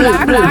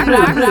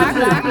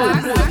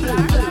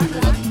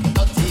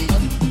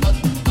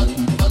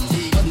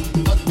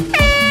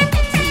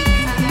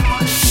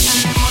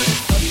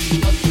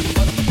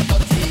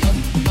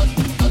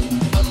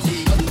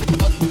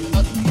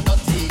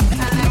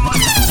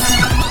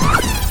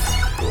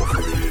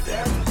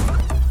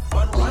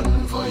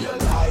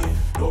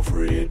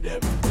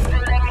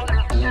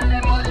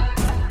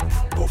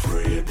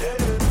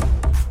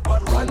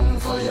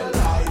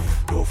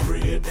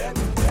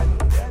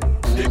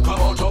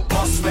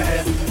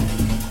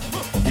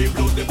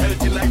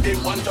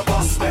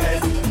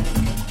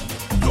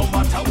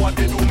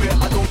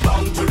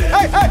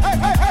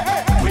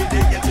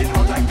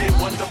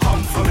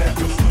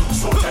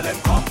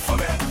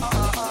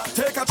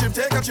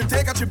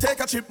 Take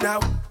a chip now.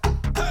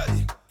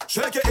 Hey.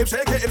 Shake it,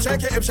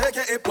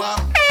 wow.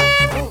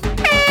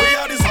 We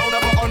are the sound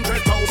of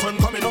 100,000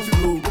 coming off the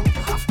room.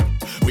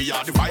 We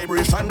are the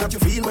vibration that you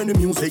feel when the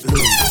music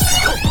moves.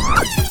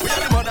 We are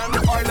the mud and the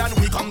oil and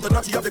we come the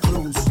nutty of the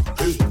clothes.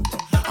 Hey.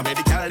 I made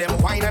the girl them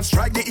wine and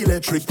strike the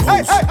electric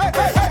pose. Hey.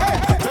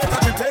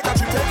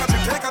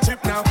 Take a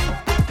chip now.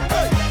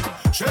 Hey.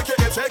 Shake it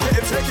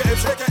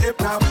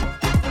now.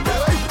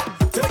 Hey.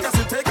 Take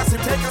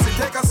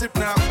a sip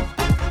now.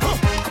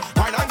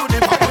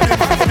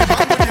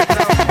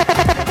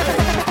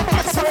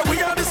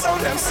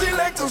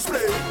 Selectors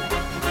play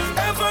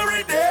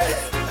every day,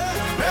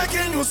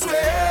 making you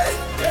sway.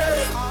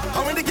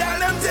 And when the girl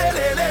them tell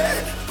it,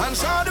 and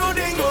shadow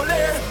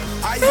dingole,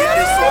 I hear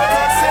the soul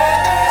that say,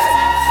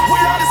 we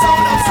are the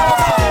sound of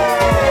soca.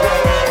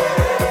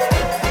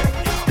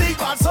 Big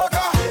bad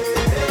soca.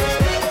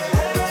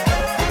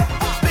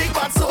 Big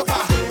bad soca.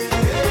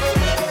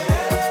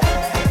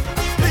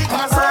 Big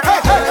bad soca.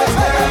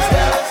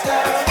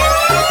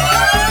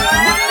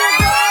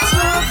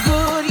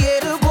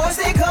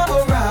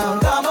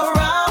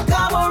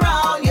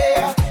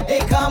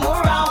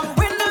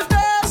 When the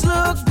girls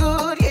look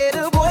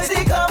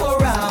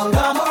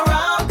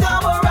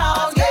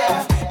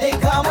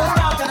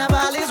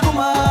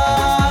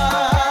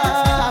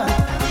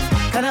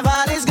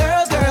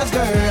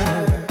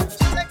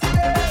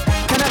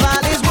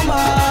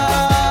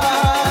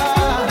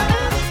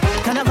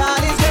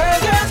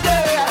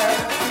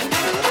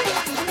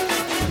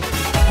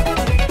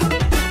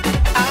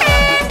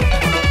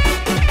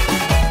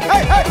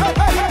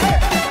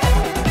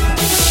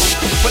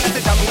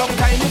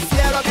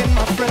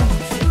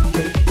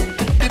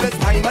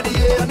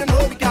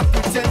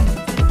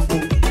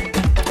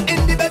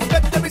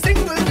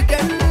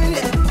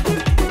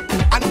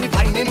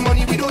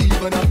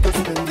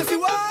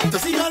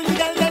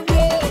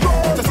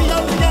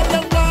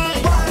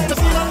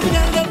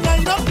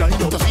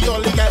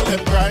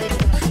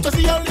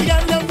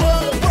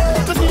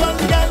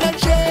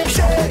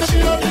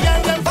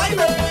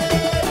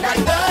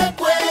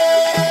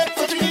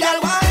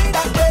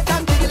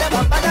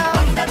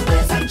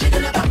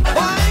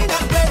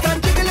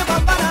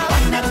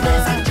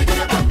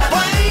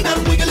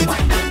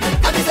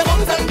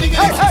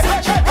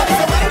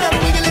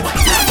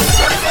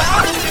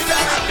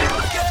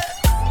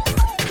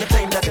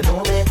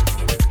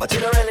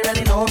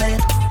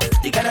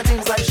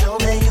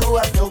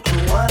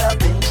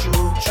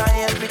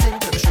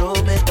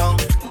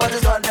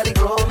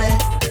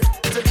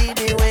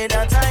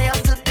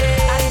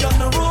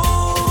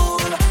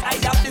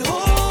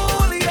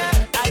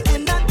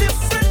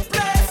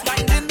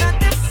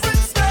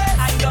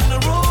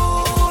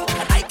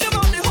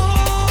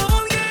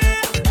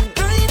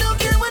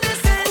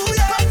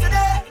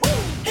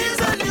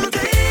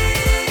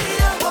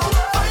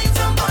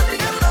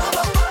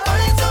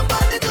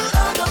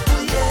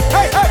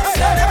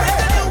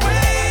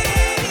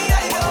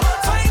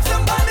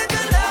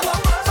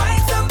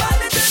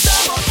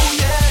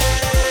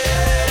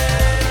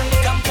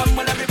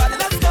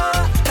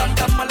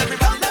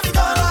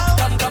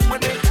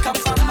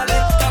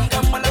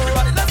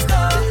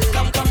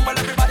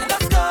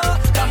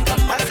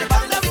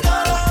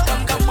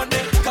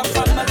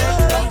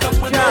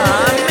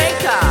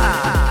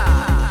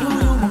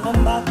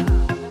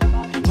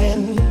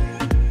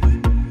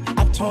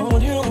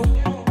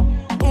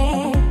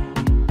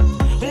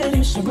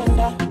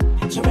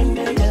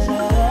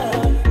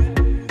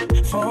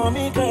for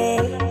me,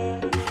 girl.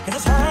 'Cause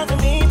it's hard for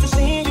me to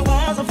see you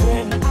as a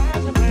friend.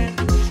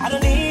 I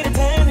don't need it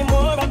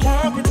anymore, I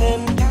can't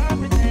pretend.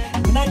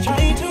 When I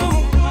try to,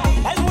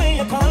 that's when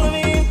you call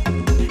me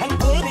and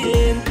pull me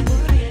in,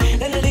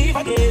 then you leave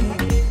again.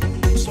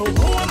 So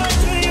who am I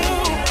to you?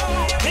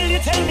 Will you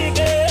tell me,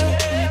 girl?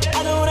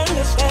 I don't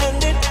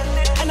understand it,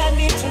 and I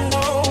need to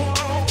know.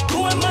 Who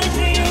am I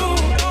to you?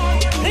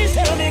 Please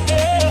tell me,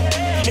 girl.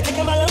 You think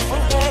my love for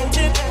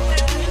granted,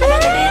 and I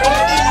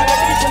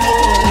need to know.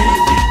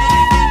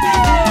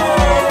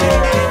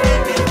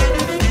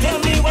 Tell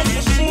me what's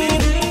the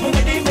scene. I'm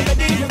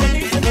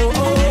ready to know.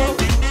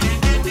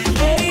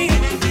 Hey,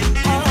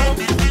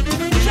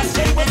 just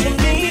say what you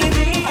need.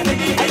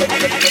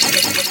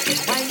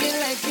 Whining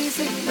like she's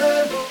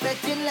single,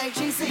 betting like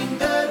she's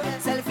single,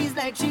 selfies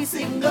like she's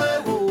single.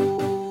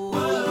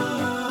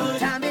 Oh,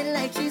 jamming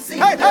like she's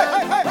single,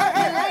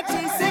 rocking like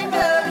she's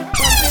single,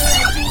 bumping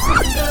like she's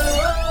single.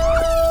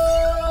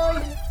 Oh,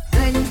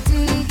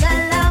 plenty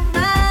gal a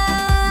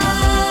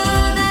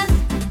man,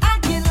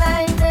 acting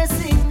like they're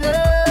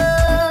single.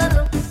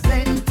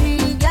 Plenty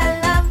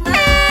gal a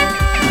man,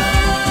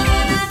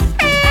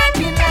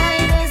 acting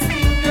like they're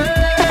single.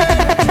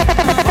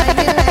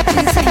 Whining like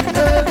she's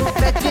single,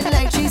 betting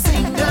like she's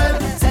single,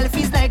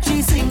 selfies like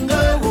she's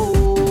single.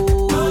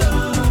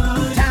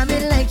 Oh,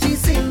 jamming like she's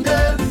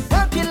single,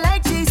 walking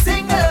like she's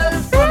single,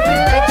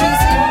 bumping like she's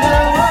single.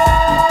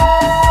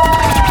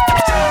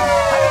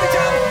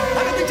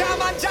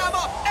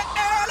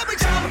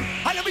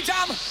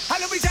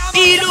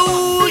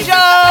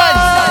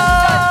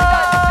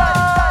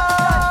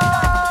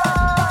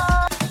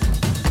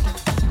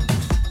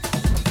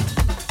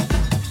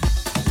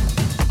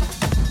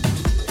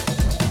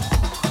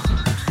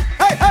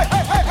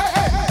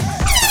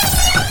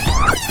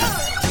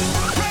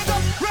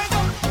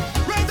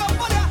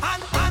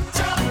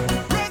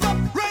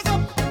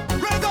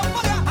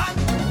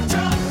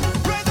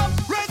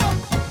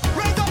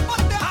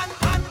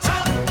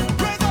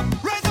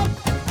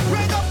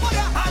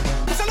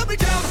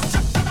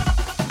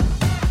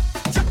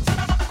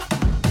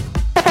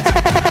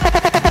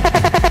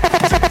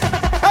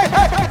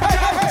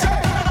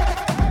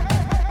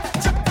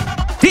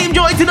 Team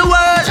Joy to the world.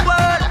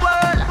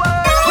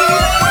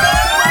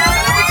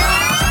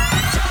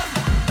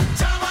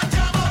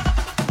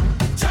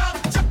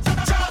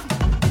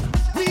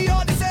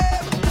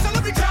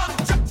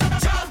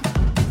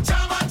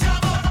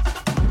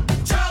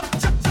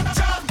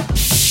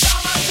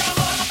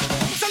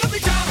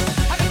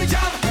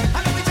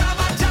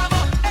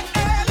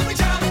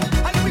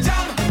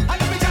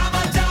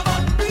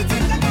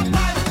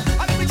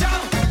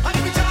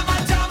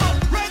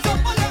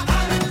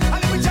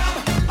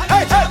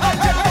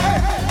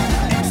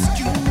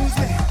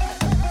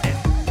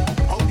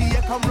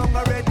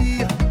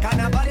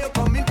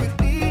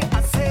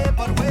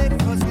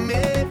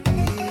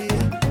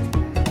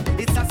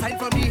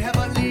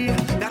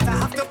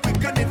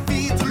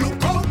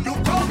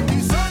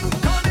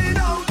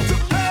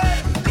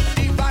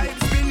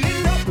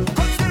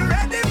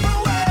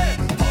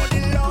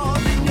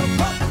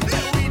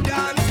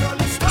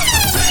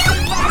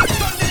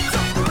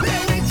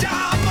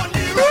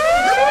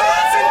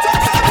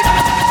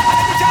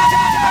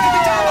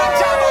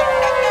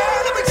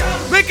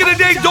 Making a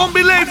day, don't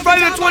be late.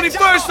 Friday the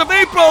 21st of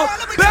April.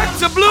 Back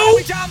to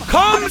Blue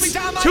comes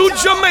to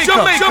Jamaica.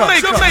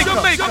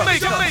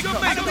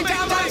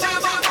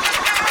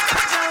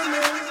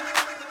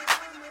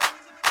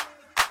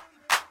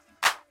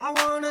 I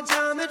wanna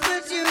jam it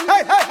with you.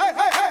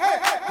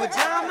 But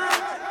jam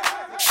it,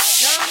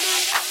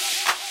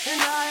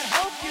 and I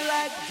hope you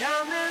like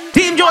jamming.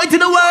 Team Joy to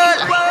the world.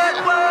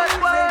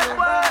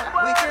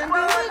 We can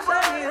do it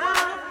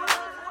anyhow.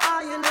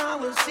 I and I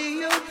will see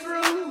you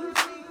through.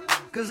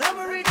 'Cause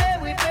every day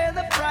we pay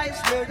the price.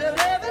 We're the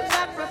living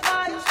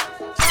sacrifice.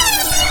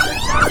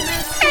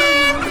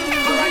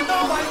 Right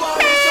now I want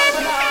to try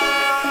my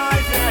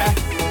life, yeah.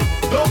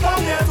 Don't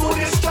come here to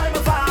destroy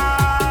my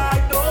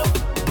vibe, no.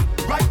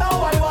 Right now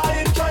I want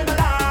to try my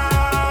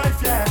life,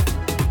 yeah.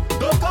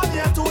 Don't come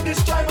here to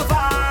destroy my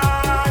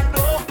vibe,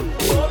 no.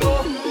 No.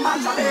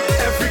 Actually,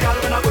 every girl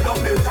when I go down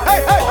there,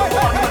 all the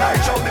one when I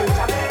reach out there.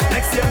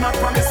 Next year I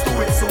promise to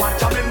it, so I'm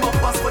jamming my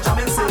bus for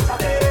jamming say.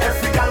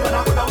 Every girl when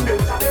I go down there,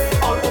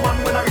 all the one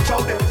when I reach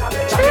out there.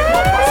 Jamming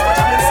my bus for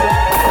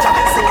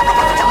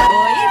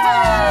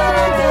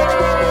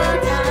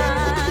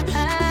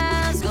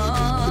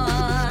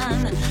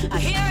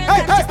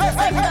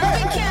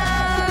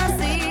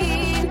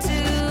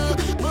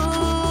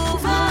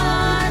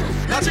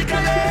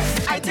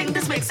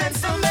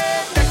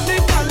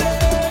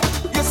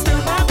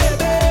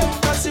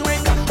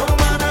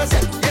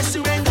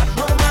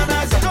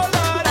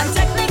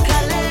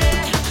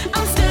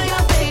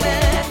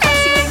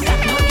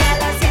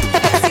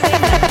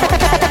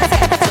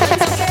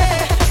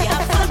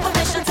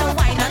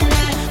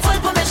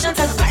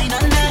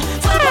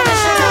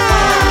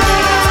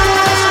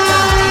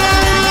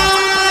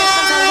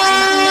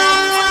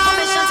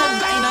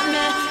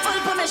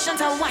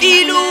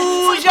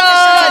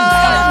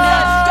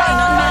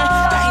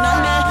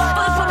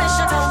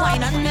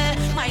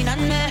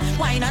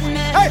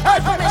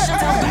Permission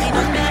to wine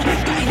on me,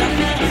 wine on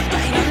me,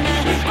 wine on me.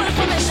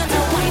 Permission to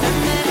wine on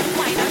me,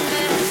 wine on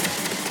me.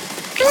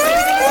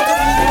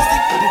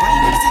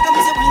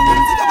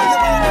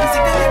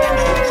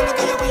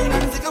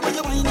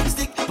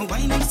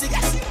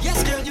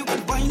 Yes, girl, you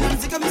can wine and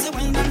stick. I'm say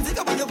wine and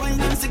stick. When you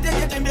wine and stick, take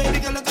your time, baby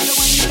girl. Look at your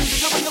wine and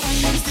stick. When you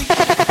wine and stick,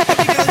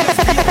 baby girl,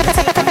 just free up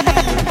yourself and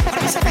wine.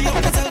 But say free up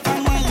yourself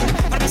and wine.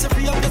 But say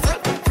free up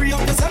yourself, free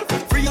up yourself,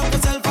 free up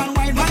yourself and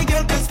wine. My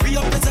girl, just free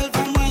up yourself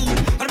and wine.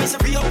 But say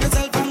free up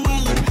yourself and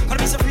wine.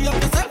 But say free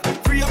up yourself,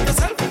 free up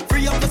yourself,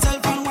 free up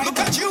yourself and wine. Look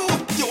at you,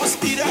 a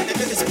speeder.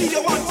 The speed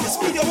you want, the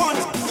speed you want.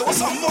 You want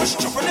some much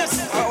choppiness.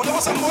 You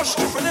want some much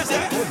choppiness,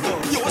 yeah.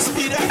 You a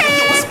speeder,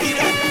 you a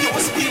speeder, you a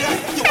speeder,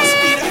 you a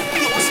speeder,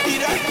 you a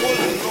speeder. Oh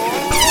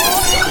Lord,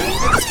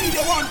 the speed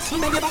you want.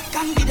 Make your back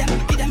and give them,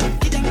 give them,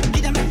 give them,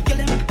 give them, kill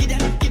them, give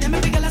them, give them.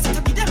 Every girl has to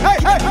give them. Hey,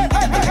 hey, hey,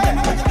 hey, hey, hey.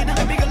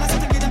 Every girl has to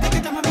give them.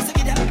 Give them, I say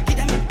give them, give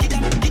them, give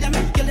them, give them,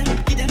 kill them,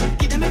 give them,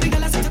 give them. Every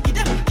girl has to give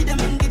them, give them,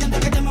 give them,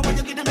 give them. I want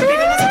you give them. Every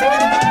girl has to give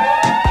them.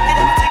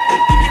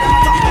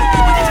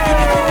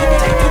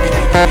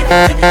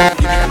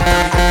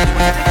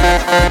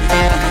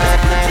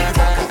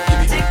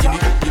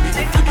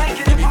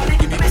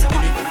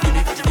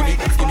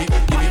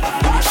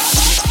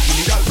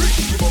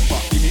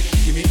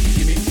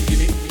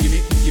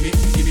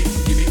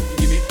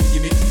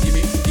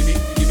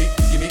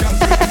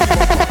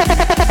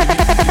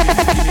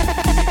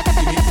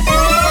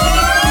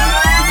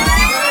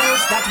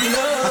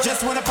 I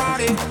just wanna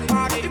party,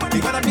 party. We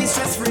gonna be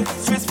stress free,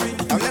 stress free.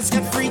 Now let's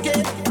get freaky,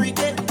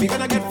 freaky. We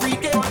gonna get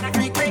freaky,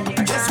 freaky.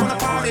 I just wanna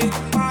party,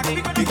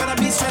 party. We gonna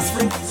be stress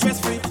free, stress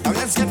free. Now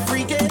let's get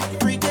freaky,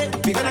 freaky.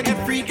 We gonna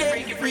get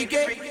freaky, freaky.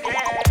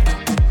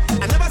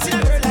 I never seen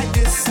a girl like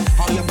this.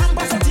 How your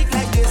bumper so thick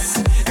like this?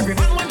 Every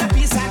man want a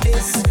piece of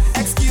this.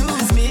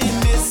 Excuse me,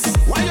 miss.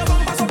 Why your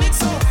bumper so big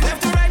so?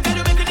 Left to right, girl,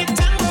 you making it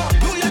tango.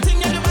 Do your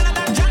thing, you're the man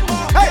that Django.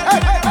 Hey,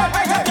 hey, hey, hey,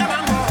 hey, hey.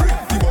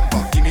 The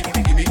bumper, gimme,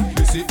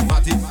 missy,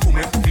 matty,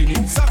 come fini.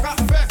 Saka,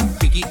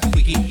 picky,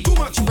 picky. Too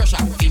much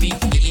pressure, gimme.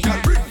 Girl,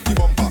 bring the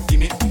bumper,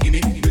 gimme,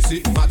 missy,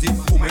 matty,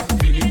 come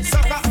fini.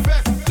 Saka,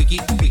 picky,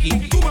 picky.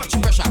 Too much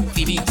pressure,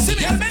 gimme. See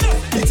me, girl, man up.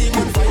 The team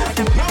on fire,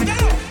 now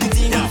girl up. The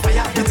team on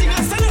fire, the team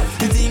on stand up.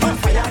 The team on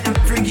fire,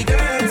 freaky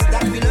girls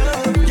that we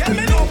love. Girl,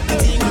 man up. The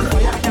team on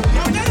fire,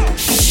 now girl up.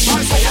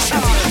 On fire, the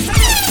team on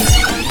stand up. The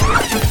team on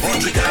fire,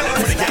 freaky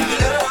girls that we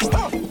love.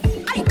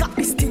 I got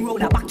this thing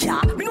round the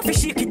backyard. Me no fi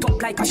shake it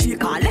up like a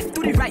shaker. Left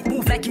to the right,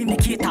 move like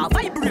indicator.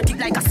 Vibrate it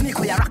like a snake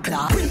or a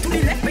rockler. Bring to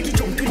the left, make it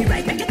jump to the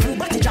right. Make it move,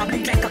 body jam,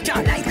 blink like a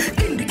car light.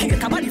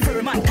 Indicator, body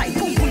firm and tight.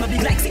 Boom, boom,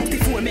 big like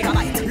 64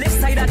 megabyte. Left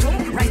side a jump,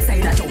 right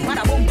side a jump.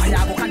 Bada bump, I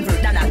go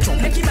convert that and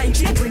jump. Make it mind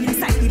change when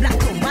inside the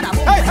black room. Bada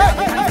bump, I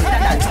go convert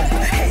that and jump.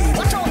 Hey,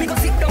 watch how me go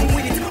sit down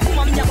with it.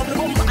 Woman, me a bubble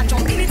bump and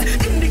jump in it.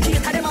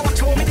 Indicator, them a watch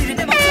how me did it.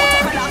 Them a photo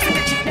colors, make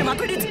a cheek, them a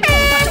credit.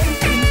 Bumper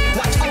jumping,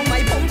 watch how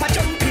my bumper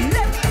jumping.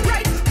 Left,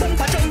 right,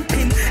 bumper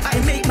jumping. I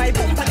make my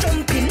bumper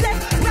jumping.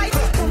 Left, right,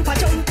 bumper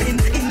jumping.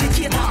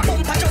 Indicator,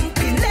 bumper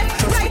jumping.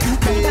 Left, right,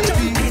 bumper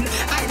jumping.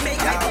 I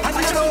make my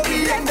bumper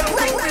jumping. Left,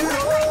 right,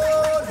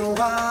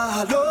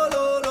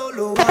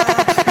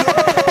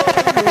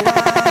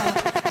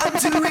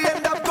 until we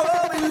end up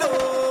going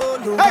low.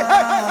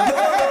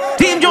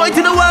 Team Joy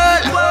to the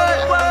world.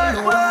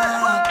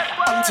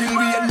 Until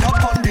we end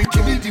up on the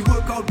give me the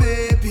workout,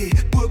 baby.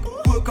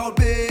 Work out,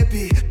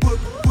 baby.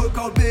 Work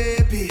out,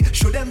 baby.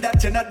 Show them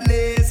that you're not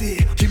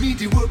lazy. Give me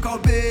the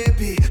workout,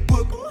 baby.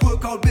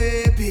 Work out,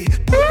 baby.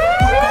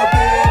 Work out,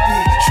 baby.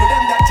 Show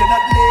them that you're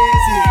not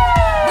lazy.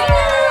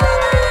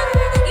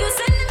 You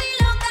send me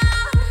loca.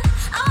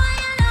 I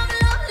want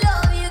your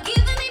love. You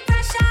giving me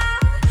pressure.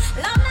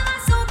 Love never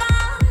sober.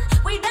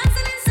 We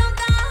dancing in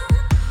soca.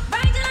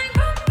 Bright like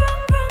brum brum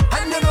brum.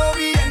 And you know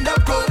we end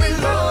up going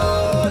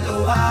low,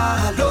 lower.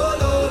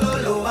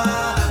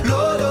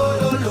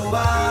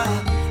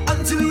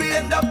 Until we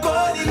end up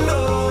going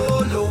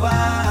low, lower.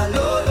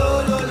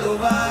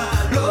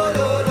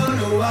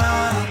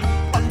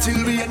 Until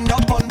we end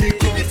up on the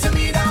give it to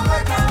me that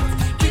workout.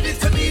 Give it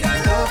to me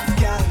that love,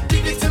 girl.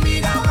 Give it to me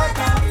that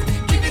workout.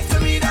 Give it to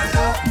me that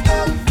love.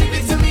 Give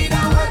it to me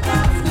that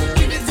workout.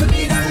 Give it to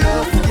me that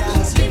love,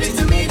 girl. Give it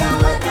to me that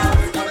workout.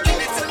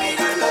 Give it to me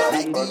that love.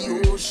 Like the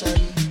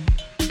ocean,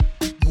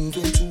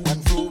 moving to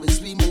and fro is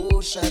we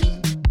motion.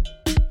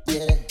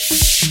 Yeah,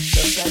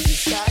 just like the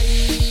sky.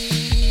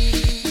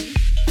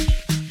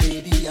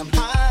 Baby, I'm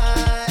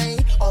high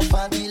off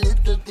all the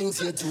little things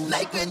you do.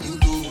 Like when you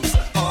lose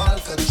all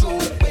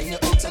control, when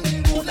you're out and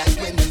you go. Like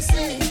when you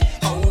say,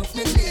 out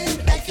my name,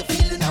 like you're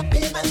feeling a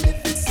pain. And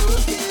if it's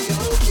okay,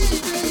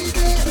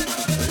 baby,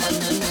 let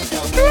me make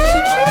a way.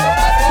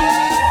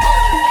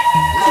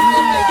 Let me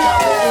make a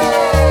way.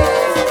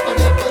 Up on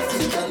your body,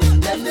 girl.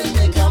 Let me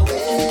make a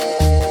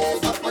way.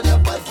 Up on your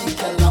body.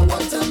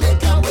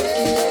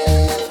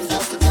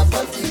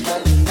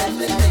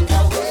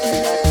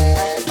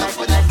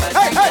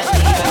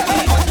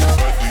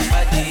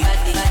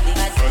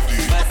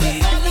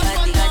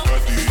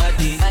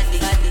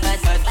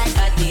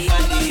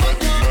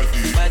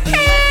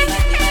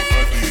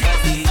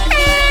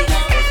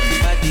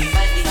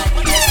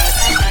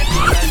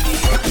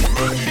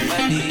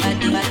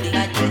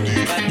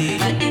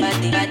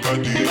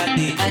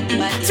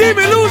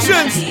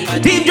 Illusions.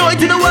 Team Joy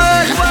to the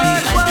world.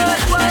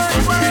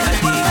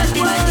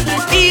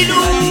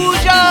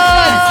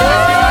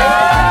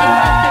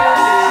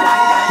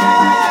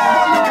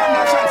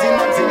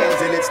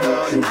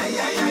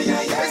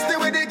 It's the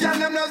way they can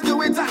them just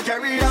do it and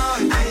carry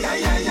on.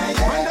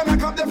 When they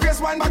make up the face,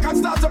 wind back and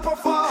start to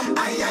perform.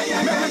 Make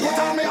me put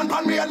on me and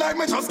pan me and like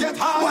me just get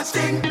hard. Watch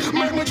thing,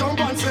 make me jump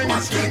and sing.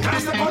 Watch thing,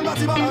 can't step on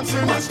body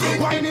balancing. Watch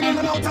thing, whining in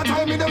and out of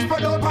time, me them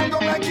spread out and go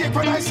like cake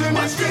when I sing.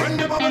 Watch thing, when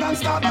they bubble and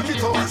start back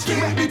it up. Watch thing,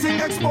 make the thing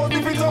explode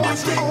if it up. Watch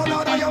thing, oh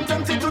Lord, I am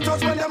tempted to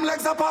touch when them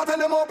legs apart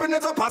and them open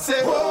it up. I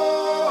say,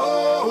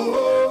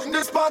 whoa,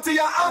 this party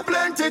I have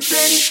plenty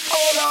thing.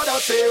 Oh Lord, I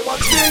say,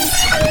 watch thing,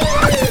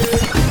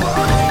 hey.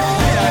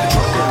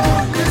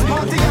 This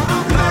party I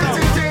have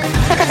plenty thing.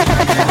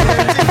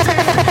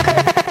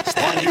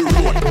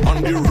 On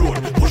the road,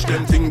 push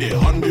them thing there.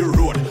 On the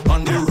road,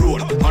 on the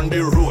road, on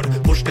the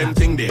road, push them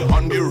thing there.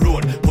 On the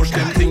road, push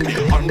them thing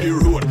there. On the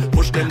road,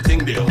 push them thing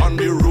there. On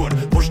the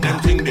road, push them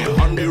thing there.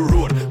 On the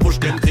road, push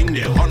them thing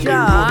there. On the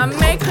road.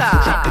 Jamaica.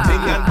 Drop the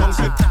thing and bounce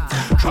it.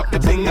 Drop the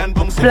thing and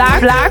bounce it.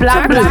 Black, black,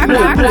 black, black,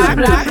 black, black,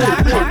 black,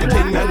 black. Drop the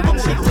thing and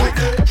bounce it.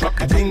 Drop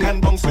the thing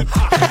and bounce it.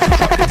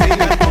 Drop the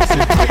thing and bounce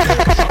it.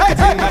 Drop the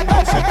thing and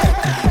bounce it.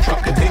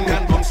 Drop the thing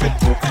and bounce it.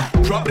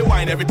 Drop the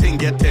wine, everything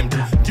get tempted.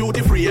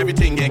 Duty free,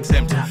 everything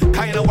exempt.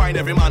 Kind of wine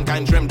every man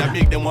can dream that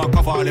make them walk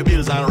off all the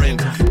bills and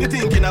rent. They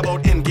thinking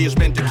about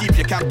engagement to keep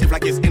you captive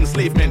like it's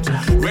enslavement.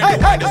 Red the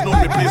wine, there's no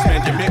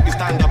replacement. You make me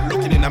stand up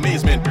looking in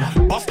amazement.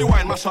 Bust the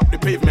wine, mash up the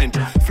pavement.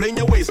 Fling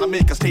your waist and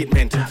make a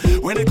statement.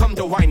 When it comes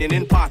to whining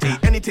in party,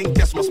 anything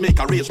just must make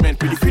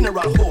arrangement. With the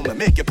funeral home and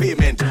make your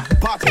payment.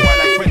 Party while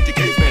like 20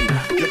 cavemen.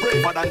 You're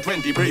braver than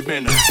 20 brave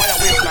men. Fire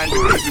waistline,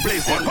 we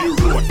blaze on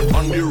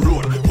the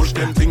road, push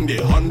them thing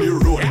there. On the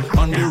road,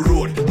 on the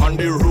road, on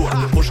the road,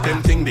 push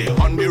them thing there.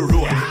 On the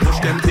road, push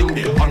them thing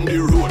there. On the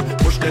road,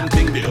 push them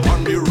thing there.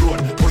 On the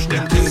road, push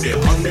them thing there.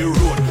 On the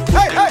road,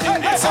 push them thing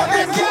there. So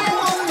they can't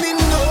hold me,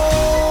 no.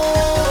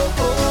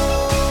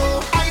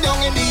 I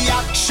don't in the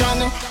action.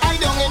 I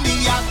don't in the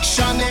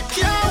action. They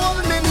can't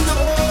hold me, no.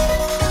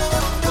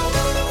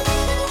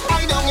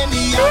 I don't in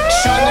the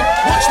action.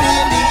 Watch me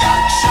in the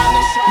action.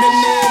 Me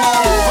name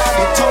all over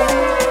the town,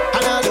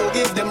 and I don't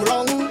give them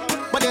wrong.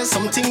 But there's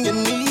something you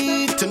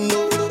need to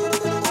know.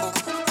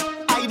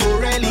 I don't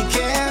really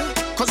care,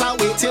 'cause I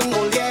waiting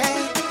all year.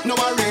 Now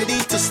I'm ready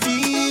to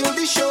steal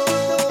the show.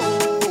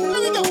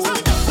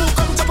 Who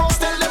come to post,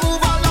 tell them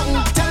move along.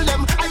 Tell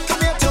them I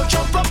come here to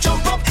jump up,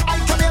 jump up. I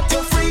come here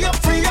to free up,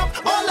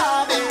 all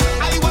of it.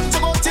 I want to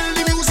go till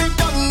the music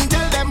done.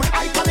 Tell them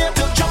I come here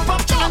to jump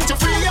up, jump to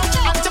free up,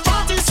 jump to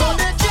party. So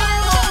they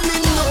can't hold me,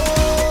 no.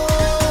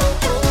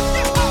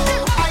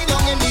 I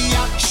don't in the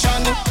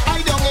action. I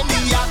don't in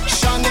the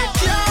action. They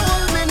can't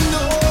hold me,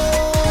 no.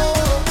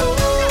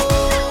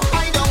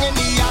 I don't in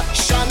the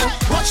action.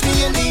 Watch me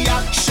in the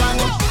action.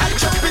 I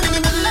jump in the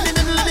middle, in the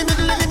middle, in the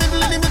middle, in the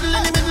middle, in the middle,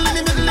 in the middle, in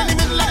the middle, in the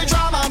middle of the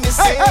drama. Me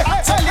say,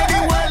 tell you the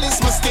world is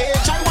my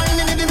stage. I whine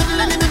in the middle,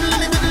 in the middle, in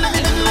the middle, in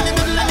the middle, in the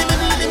middle, in the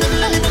middle, in the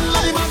middle, in the middle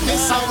of the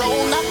madness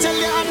around. I tell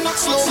you I'm not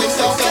slowing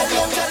down.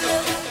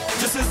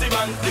 This is the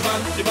band, the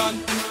band, the band.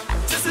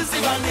 This is the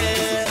band,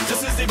 yeah.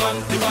 This is the band,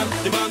 the band,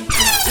 the band.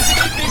 This is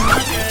the big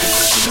band, yeah.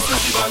 This is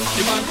the band,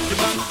 the band, the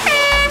band.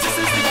 This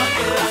is the band,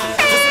 yeah.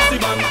 This is the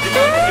band, the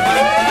band, the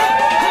band.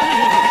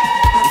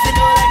 If you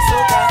don't like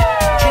soca,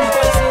 drink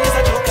poison is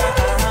a joker.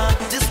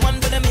 This one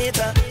for them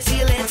hater. See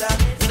you later.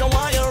 We don't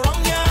want you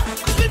wrong, yeah.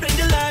 'Cause we bring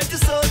the life, the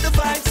soul, the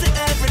vibes to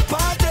every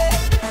party.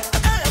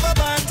 I have a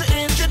band to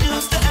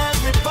introduce to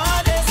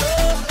everybody. So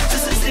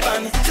this is the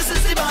band, this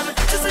is the band,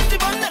 this is the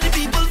band that the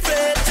people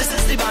afraid. This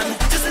is the band,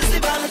 this is the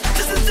band,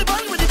 this is the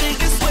band with the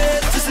biggest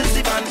weight. This is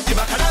the band, the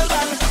bacchanal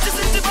band. This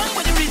is the band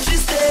with the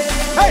richest stage.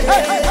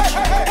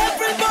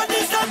 Everybody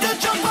start to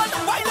jump and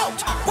wind out,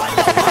 wind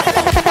out, wind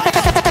out,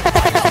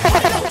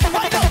 wind out,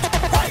 wind out,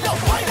 wind out,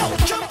 wind out,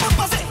 jump up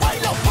and say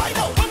wind out, wind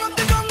out. Bang up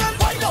the gong and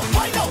wind out,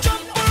 wind out,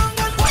 jump on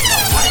and wind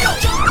out, wind out,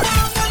 jump on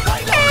and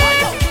wind out,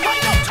 wind out, wind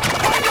out,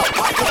 wind out,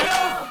 wind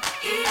out.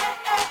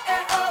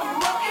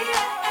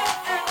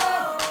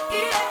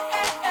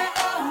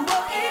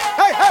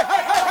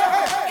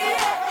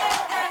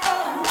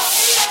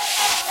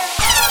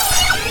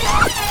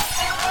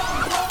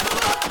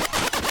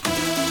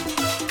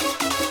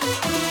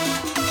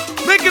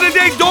 Making a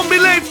date, don't be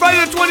late.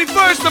 Friday the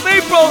 21st of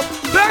April.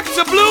 Back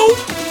to Blue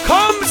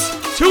comes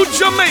to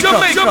Jamaica.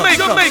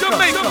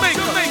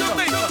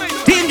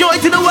 Team Joy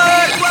to the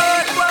world.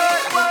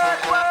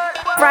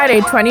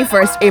 Friday,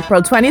 21st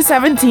April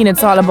 2017.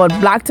 It's all about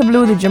Black to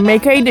Blue, the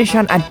Jamaica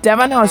edition at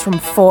Devon House from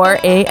 4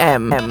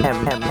 a.m.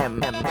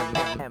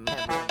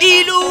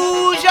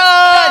 Illusions.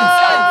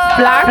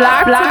 Black,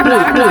 black, black,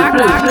 black, black,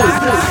 black,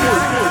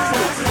 black.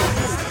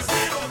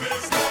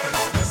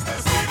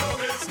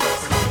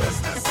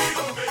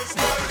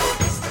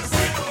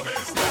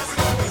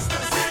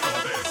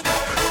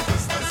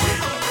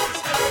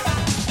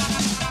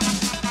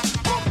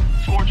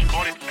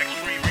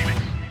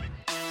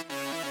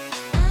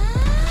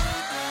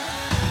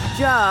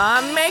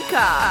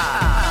 Jamaica.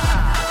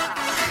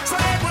 So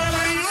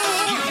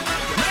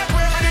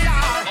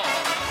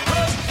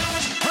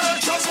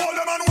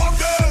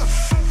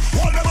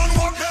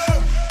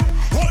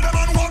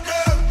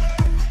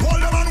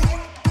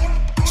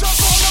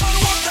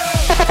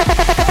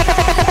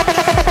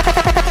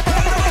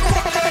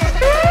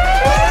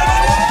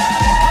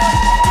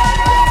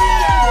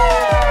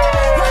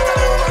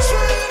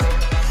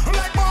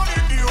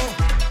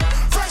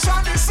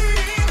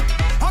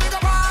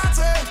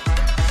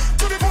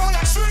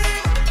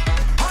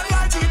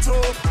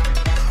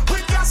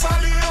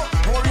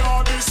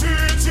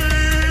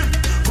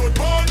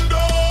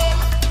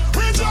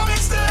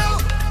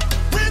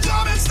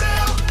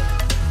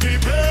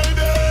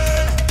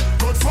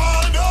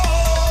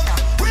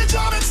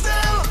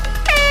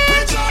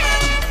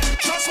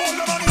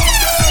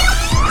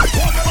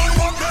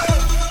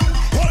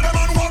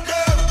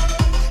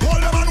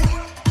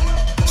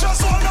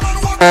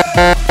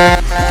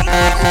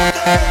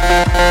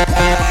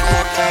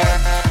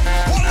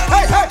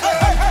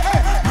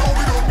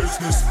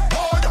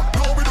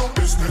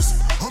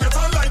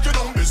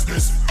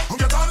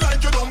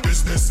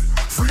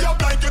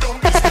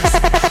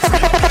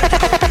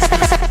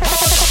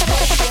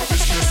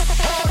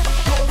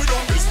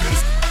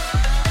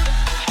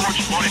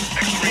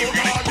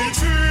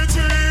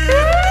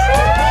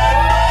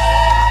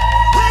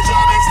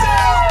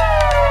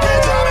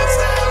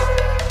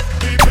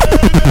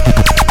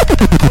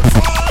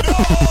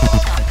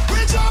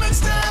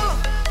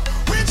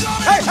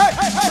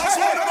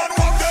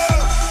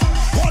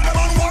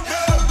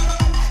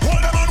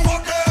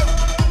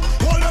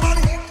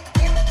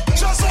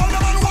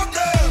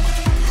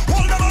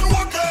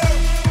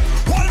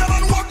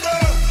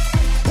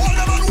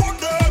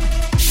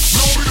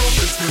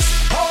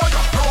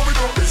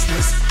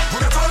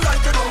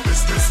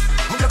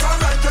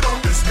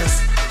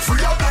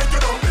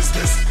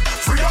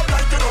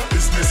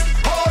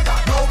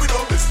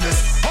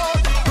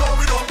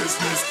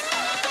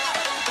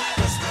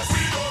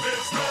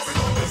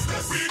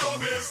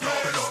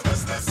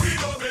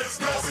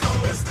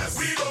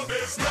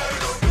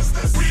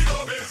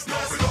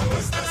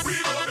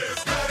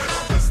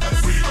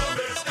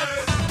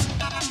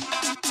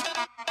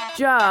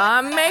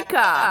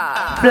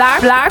Jamaica.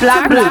 Black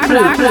to blue.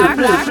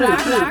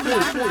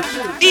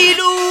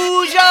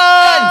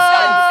 Illusion.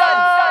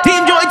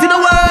 Team Joy to the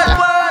world.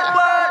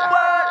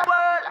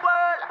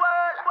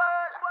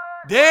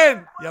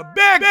 Then, you're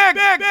big.